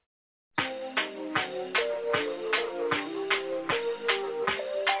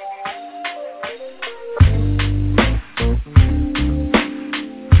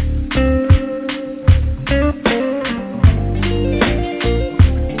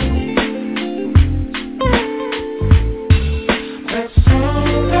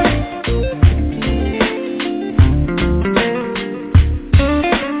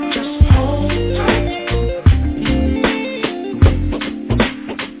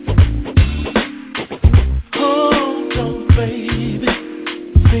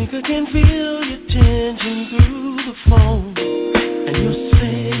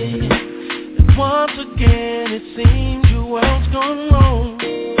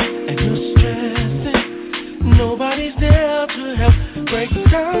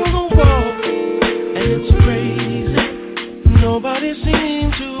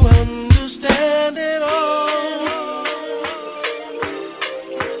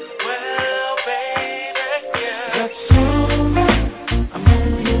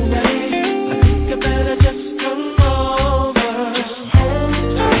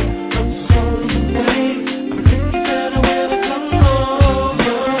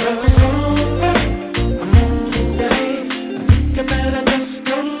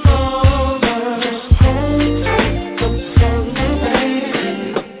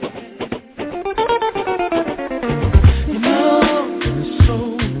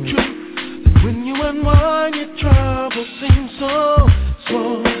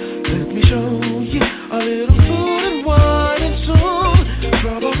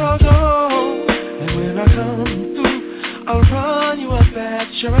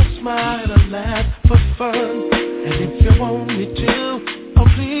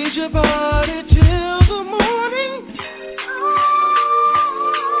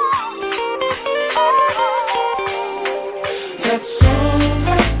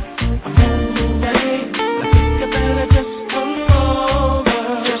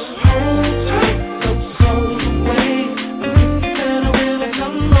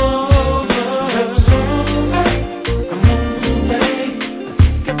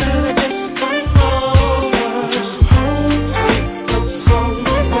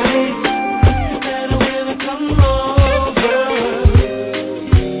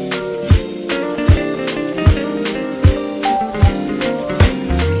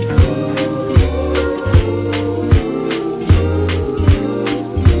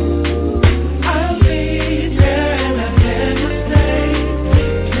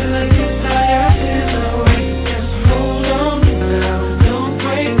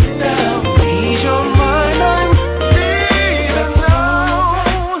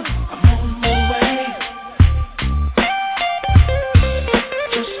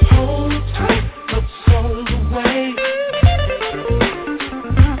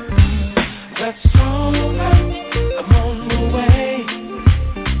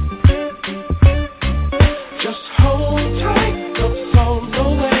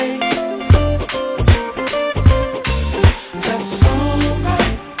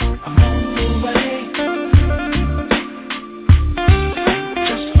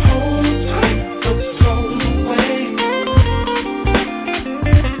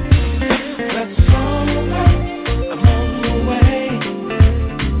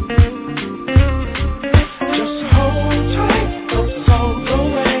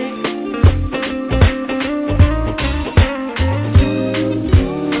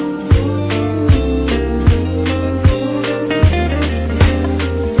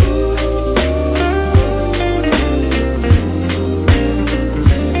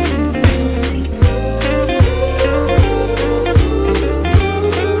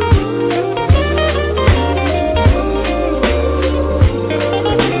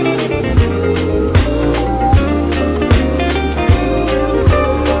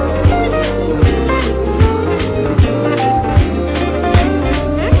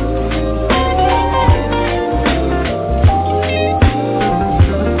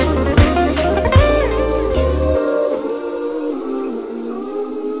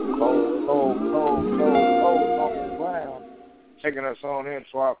 on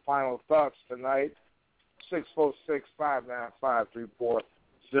into our final thoughts tonight.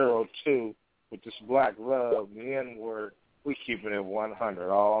 646-595-3402 with this black love, the N-word. We keeping it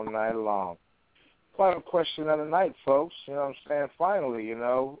 100 all night long. Final question of the night, folks. You know what I'm saying? Finally,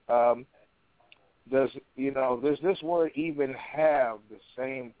 does this word even have the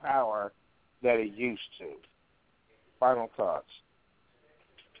same power that it used to? Final thoughts.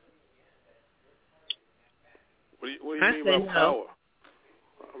 What do you mean by power?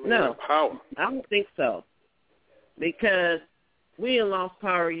 No, power. I don't think so. Because we lost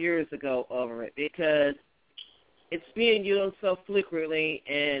power years ago over it, because it's being used so flickering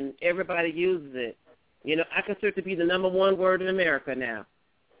and everybody uses it. I consider it to be the number one word in America now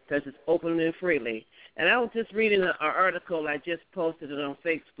because it's open and freely. And I was just reading an article, I just posted it on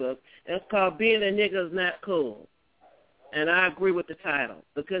Facebook, and it's called Being a Nigga is Not Cool. And I agree with the title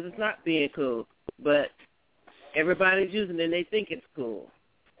because it's not being cool, but everybody's using it and they think it's cool.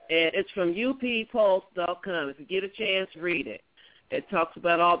 And it's from UPPulse.com. If you get a chance, read it. It talks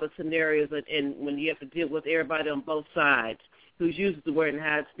about all the scenarios and when you have to deal with everybody on both sides who's using the word and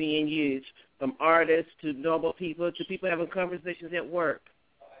how it's being used, from artists to normal people to people having conversations at work.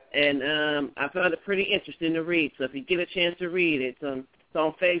 And I found it pretty interesting to read. So if you get a chance to read it, it's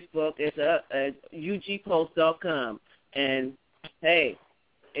on Facebook. It's at UGPulse.com. And, hey,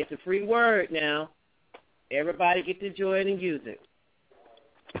 it's a free word now. Everybody get to enjoy it and use it.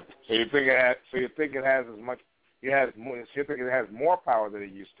 So you think it has as much? You think it has more power than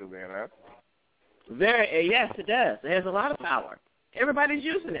it used to, then, huh? Yes, it does. It has a lot of power. Everybody's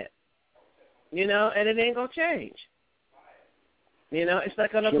using it, and it ain't gonna change. It's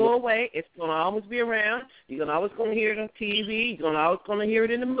not gonna go away. It's gonna always be around. You're always gonna hear it on TV. You're always gonna hear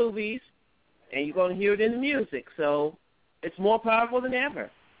it in the movies, and you're gonna hear it in the music. So it's more powerful than ever.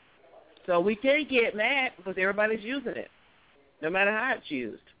 So we can't get mad because everybody's using it, no matter how it's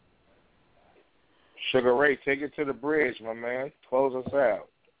used. Sugar Ray, take it to the bridge, my man. Close us out.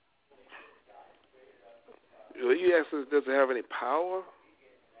 You asked us, does it have any power?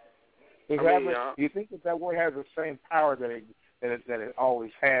 You think that word has the same power that it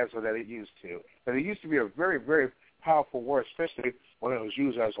always has or that it used to? But it used to be a very, very powerful word, especially when it was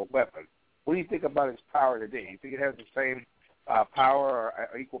used as a weapon. What do you think about its power today? You think it has the same power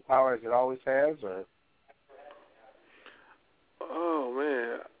or equal power as it always has? Or? Oh,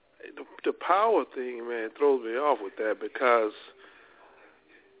 man. The power thing, man, throws me off with that because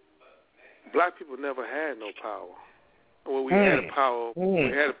black people never had no power. Well, we had power. We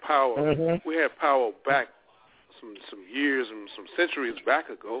had power. Mm-hmm. We had power back some years and some centuries back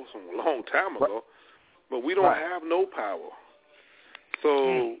ago, some long time ago. But we don't have no power.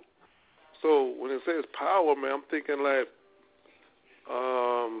 So when it says power, man, I'm thinking like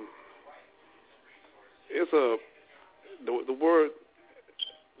it's the word.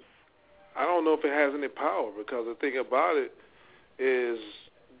 I don't know if it has any power because the thing about it is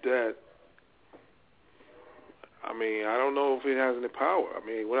that, I don't know if it has any power.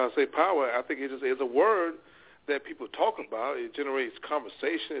 When I say power, I think it just is a word that people talk about. It generates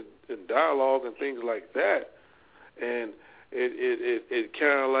conversation and dialogue and things like that. And it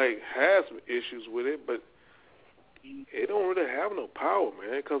kind of like has some issues with it, but it don't really have no power,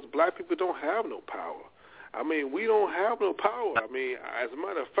 man, because black people don't have no power. We don't have no power. As a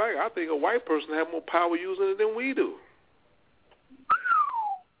matter of fact, I think a white person has more power using it than we do.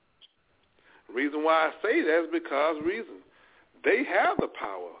 The reason why I say that is because they have the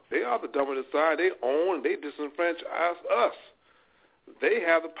power. They are the dominant side. They own, they disenfranchise us. They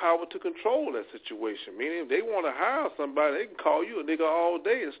have the power to control that situation, meaning if they want to hire somebody, they can call you a nigga all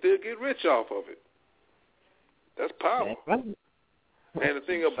day and still get rich off of it. That's power. And the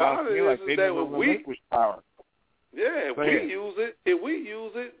thing about it is that if we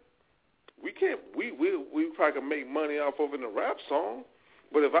use it, we can't. We probably can make money off of it in a rap song.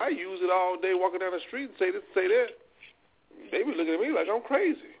 But if I use it all day walking down the street and say this, say that, they be looking at me like I'm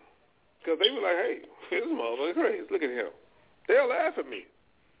crazy. Because they be like, hey, this motherfucker crazy. Look at him. They'll laugh at me.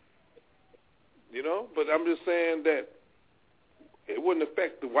 But I'm just saying that it wouldn't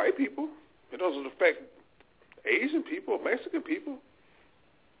affect the white people. It doesn't affect Asian people, Mexican people.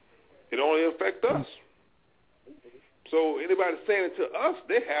 It only affects us. So anybody saying it to us,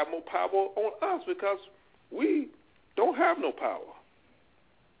 they have more power on us because we don't have no power.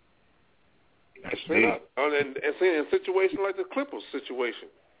 And seeing a situation like the Clippers situation,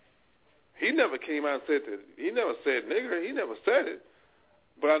 he never came out and said that. He never said nigger. He never said it.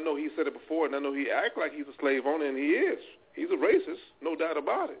 But I know he said it before, and I know he act like he's a slave owner, and he is. He's a racist, no doubt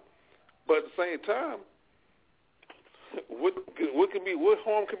about it. But at the same time, what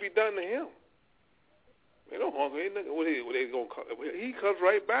harm can be done to him? They don't honk. He comes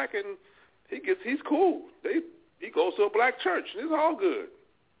right back and he's cool. He goes to a black church and it's all good.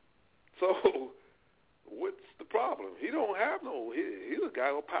 So what's the problem? He don't have he's a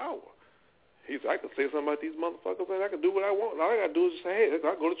guy with power. I can say something about these motherfuckers and I can do what I want. All I got to do is just say, hey,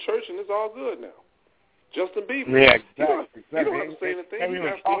 I go to church and it's all good now. Justin Bieber. Yeah, exactly. He don't have to say anything. He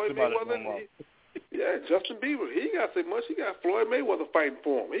got Floyd Mayweather. Yeah, Justin Bieber. He got to say much. He got Floyd Mayweather fighting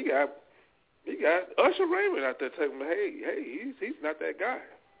for him. He got Usher Raymond out there telling him, hey, he's not that guy.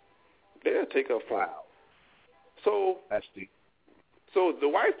 They'll take up for him. So that's deep. So the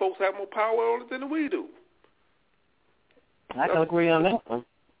white folks have more power on it than we do. I can agree on that one.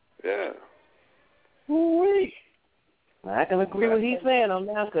 Yeah. Ooh-wee. I can agree with what he's saying on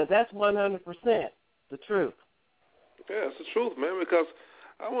that because that's 100% the truth. Yeah, it's the truth, man, because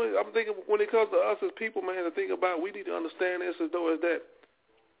I'm thinking when it comes to us as people, man, to think about, we need to understand this as though is that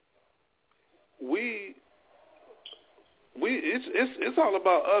it's all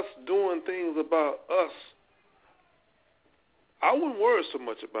about us doing things about us. I wouldn't worry so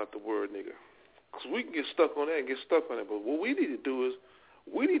much about the word nigga because we can get stuck on that and get stuck on it. But what we need to do is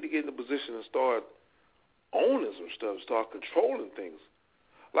we need to get in a position and start owning some stuff, start controlling things.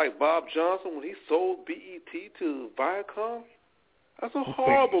 Like Bob Johnson when he sold BET to Viacom, that's a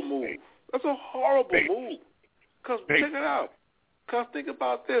horrible move. That's a horrible move. Because check it out. Because think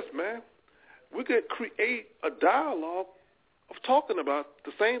about this, man. We could create a dialogue of talking about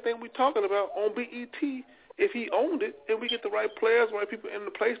the same thing we're talking about on BET if he owned it and we get the right players, right people in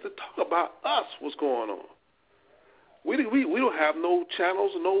the place to talk about us, what's going on. We don't have no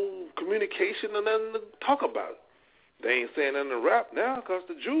channels, no communication, and nothing to talk about. They ain't saying nothing to rap now because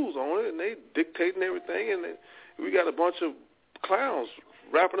the Jews own it and they dictating everything, and we got a bunch of clowns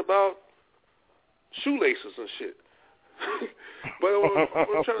rapping about shoelaces and shit. But what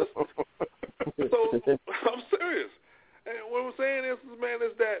I'm trying to, so I'm serious. And what I'm saying is, man,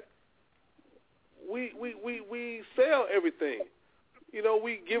 is that we sell everything. You know,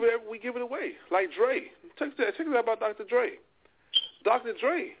 we give it away. Like Dre. Check it out about Dr. Dre. Dr.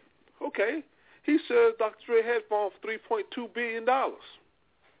 Dre, okay, he sells Dr. Dre headphones for $3.2 billion.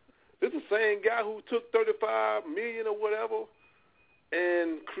 This is the same guy who took $35 million or whatever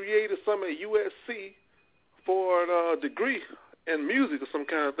and created some at USC for a degree in music or some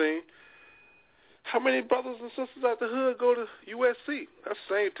kind of thing. How many brothers and sisters out the hood go to USC? That's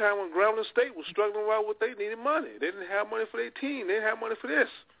the same time when Grambling State was struggling around with they needed money. They didn't have money for their team. They didn't have money for this.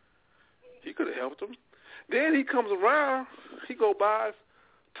 He could have helped them. Then he comes around. He go buys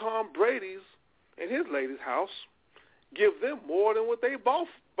Tom Brady's and his lady's house, give them more than what they bought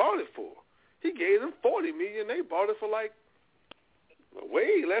it for. He gave them $40 million. They bought it for like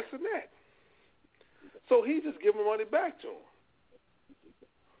way less than that. So he just giving money back to them.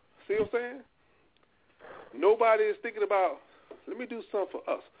 See what I'm saying? Nobody is thinking about, let me do something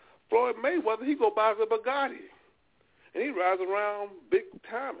for us. Floyd Mayweather, he go buys a Bugatti, and he rides around big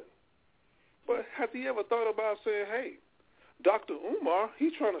timing. But has he ever thought about saying, hey, Dr. Umar,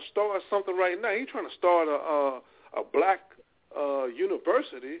 he's trying to start something right now. He's trying to start a black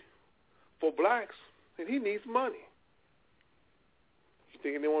university for blacks, and he needs money. You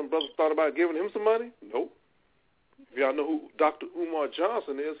think anyone brothers thought about giving him some money? Nope. If y'all know who Dr. Umar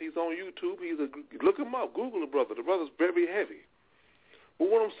Johnson is, he's on YouTube. Look him up. Google the brother. The brother's very heavy. But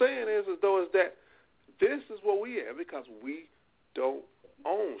what I'm saying is that this is what we have because we don't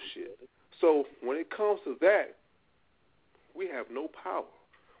own shit. So when it comes to that, we have no power.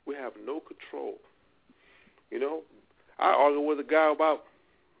 We have no control. You know, I argued with a guy about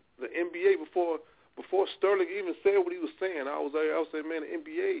the NBA before Sterling even said what he was saying. I was saying, man, the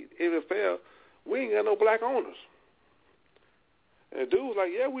NBA, NFL, we ain't got no black owners. And the dude was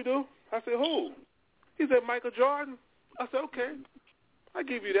like, yeah, we do. I said, who? He said, Michael Jordan. I said, okay. I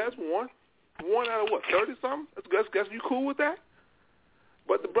give you that. That's one. One out of what, 30-something? Guess you cool with that?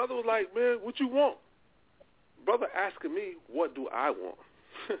 But the brother was like, man, what you want? Brother asking me, what do I want?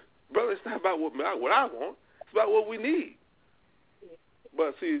 Brother, it's not about what I want. It's about what we need.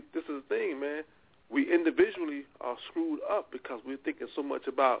 But see, this is the thing, man. We individually are screwed up because we're thinking so much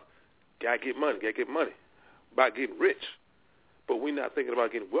about gotta get money, about getting rich. But we're not thinking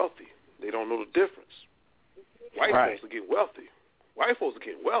about getting wealthy. They don't know the difference. White folks are getting wealthy. White folks are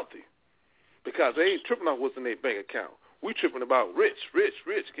getting wealthy because they ain't tripping off what's in their bank account. We tripping about rich,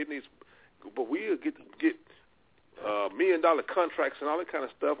 getting these. But we get $1 million contracts and all that kind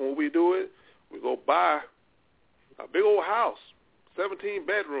of stuff. And when we do it, we go buy a big old house, 17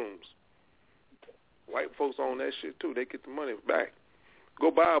 bedrooms. White folks own that shit too. They get the money back. Go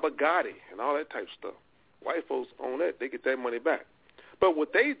buy a Bugatti and all that type of stuff. White folks own that. They get that money back. But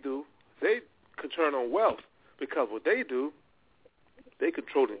what they do, they concerned on wealth, because what they do, they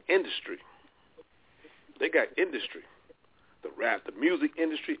control the industry. They got industry, the rap, the music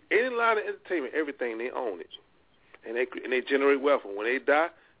industry, any line of entertainment, everything, they own it. And they generate wealth. And when they die,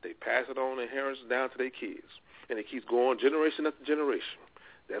 they pass it on inheritance down to their kids. And it keeps going generation after generation.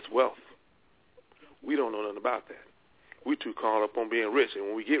 That's wealth. We don't know nothing about that. We too caught up on being rich, and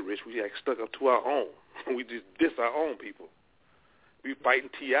when we get rich, we act stuck up to our own. We just diss our own people. We fighting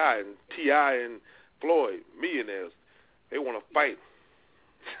T.I. and Floyd, millionaires. They want to fight.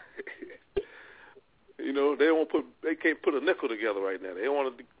 You know, they can't put a nickel together right now. They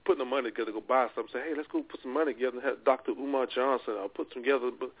want to put the money together, go buy something. Say, hey, let's go put some money together and have Dr. Umar Johnson put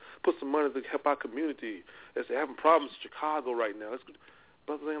some money to help our community. They're having problems in Chicago right now.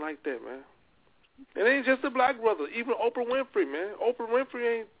 Brothers ain't like that, man. It ain't just the black brothers. Even Oprah Winfrey, man. Oprah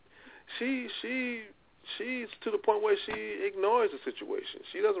Winfrey ain't. She's to the point where she ignores the situation.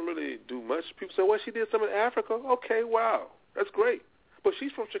 She doesn't really do much. People say, well, she did something in Africa. Okay, wow, that's great. But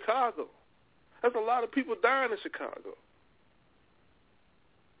she's from Chicago. There's a lot of people dying in Chicago.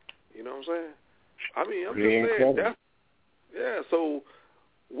 You know what I'm saying? I mean, I'm just saying that. Yeah. So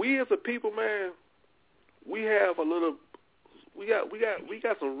we as a people, man, we have a little. We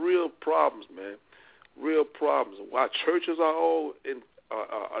got some real problems, man. Real problems. Why churches are all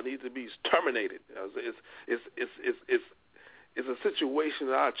need to be terminated. It's a situation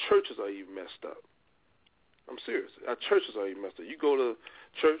that our churches are even messed up. I'm serious. Our churches are even messed up. You go to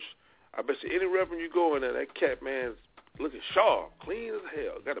church, I bet you any reverend you go in there, that cat man's looking sharp, clean as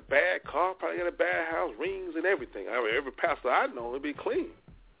hell. Got a bad car, probably got a bad house, rings and everything. I mean, every pastor I know, he'll be clean.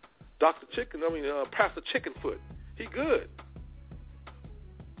 Pastor Chickenfoot, he good.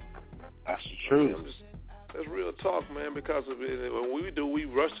 That's the truth. That's real talk, man, because of it. When we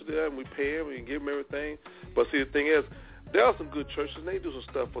rush to them, we pay them, we give them everything. But see, the thing is, there are some good churches, and they do some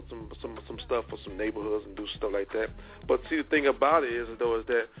stuff for some stuff for some neighborhoods and do stuff like that. But see, the thing about it is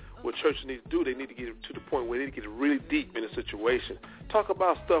that what churches need to do, they need to get to the point where they need to get really deep in the situation. Talk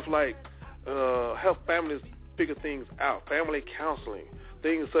about stuff like help families figure things out, family counseling,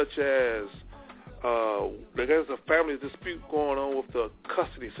 things such as there's a family dispute going on with the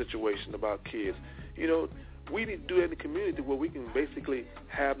custody situation about kids. You know, we need to do that in the community where we can basically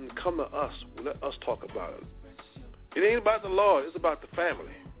have them come to us, let us talk about it. It ain't about the law, it's about the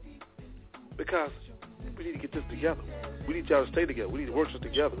family. Because we need to get this together. We need y'all to stay together. We need to work this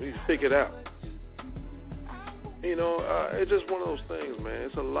together. We need to figure it out. You know, it's just one of those things, man.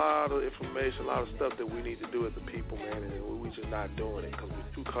 It's a lot of information, a lot of stuff that we need to do as a people, man, and we're just not doing it because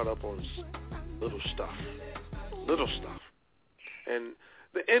we're too caught up on little stuff. And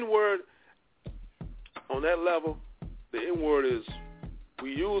the N-word, on that level, the N-word is, we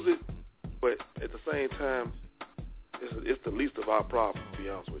use it, but at the same time, it's the least of our problems, to be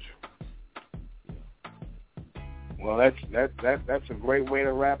honest with you. Well, that's a great way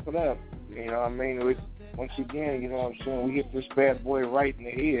to wrap it up. You know what I mean? Once again, you know what I'm saying, we hit this bad boy right in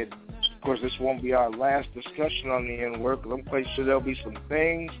the head. Of course, this won't be our last discussion on the N-word, because I'm quite sure there'll be some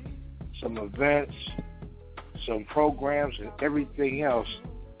things, some events, some programs, and everything else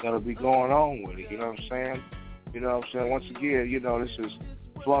that'll be going on with it. You know what I'm saying? You know what I'm saying? Once again, you know, this is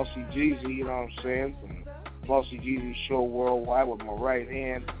Flossy Jeezy, you know what I'm saying, from Flossy Jeezy Show Worldwide with my right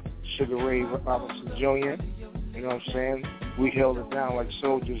hand, Sugar Ray Robinson Jr. You know what I'm saying? We held it down like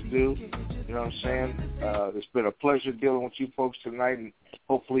soldiers do. You know what I'm saying? It's been a pleasure dealing with you folks tonight, and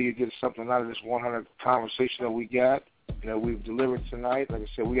hopefully you get something out of this 100 conversation that we got, you know, we've delivered tonight. Like I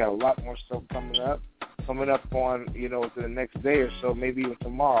said, we got a lot more stuff coming up on, you know, within the next day or so, maybe even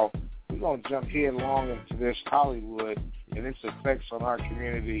tomorrow. We're going to jump headlong into this Hollywood and its effects on our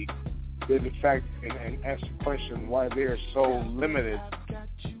community. In fact, and ask the question why they're so limited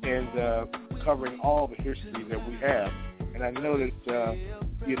in covering all the history that we have. And I know that,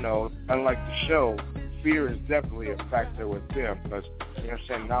 you know, unlike the show, fear is definitely a factor with them because, you know what I'm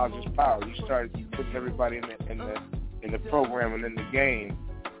saying, knowledge is power. You start putting everybody in the program and in the game,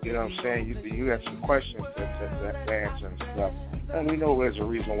 you know what I'm saying, you got some questions to answer and stuff. And we know there's a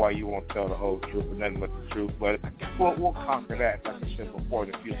reason why you won't tell the whole truth and nothing but the truth, but we'll conquer that, like I said before,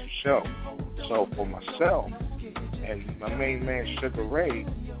 in the future show. So for myself and my main man, Sugar Ray,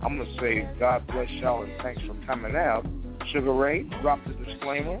 I'm going to say God bless y'all and thanks for coming out. Sugar Ray, drop the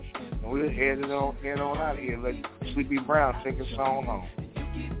disclaimer, and we'll head on out of here. Let Sleepy Brown take us on home.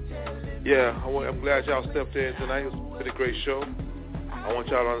 Yeah, I'm glad y'all stepped in tonight. It's been a great show. I want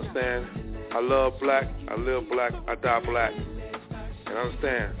y'all to understand, I love black, I live black, I die black. And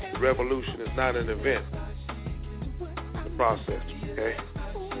understand, the revolution is not an event, it's a process, okay?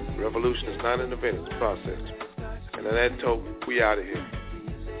 Revolution is not an event, it's a process. And on that token, we out of here.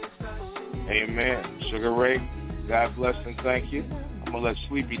 Amen. Sugar Ray, God bless and thank you. I'm going to let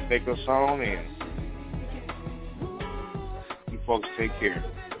Sleepy take us on in. You folks take care.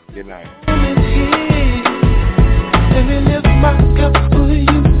 Good night. Let me lift my cup for you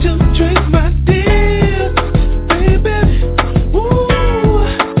to drink my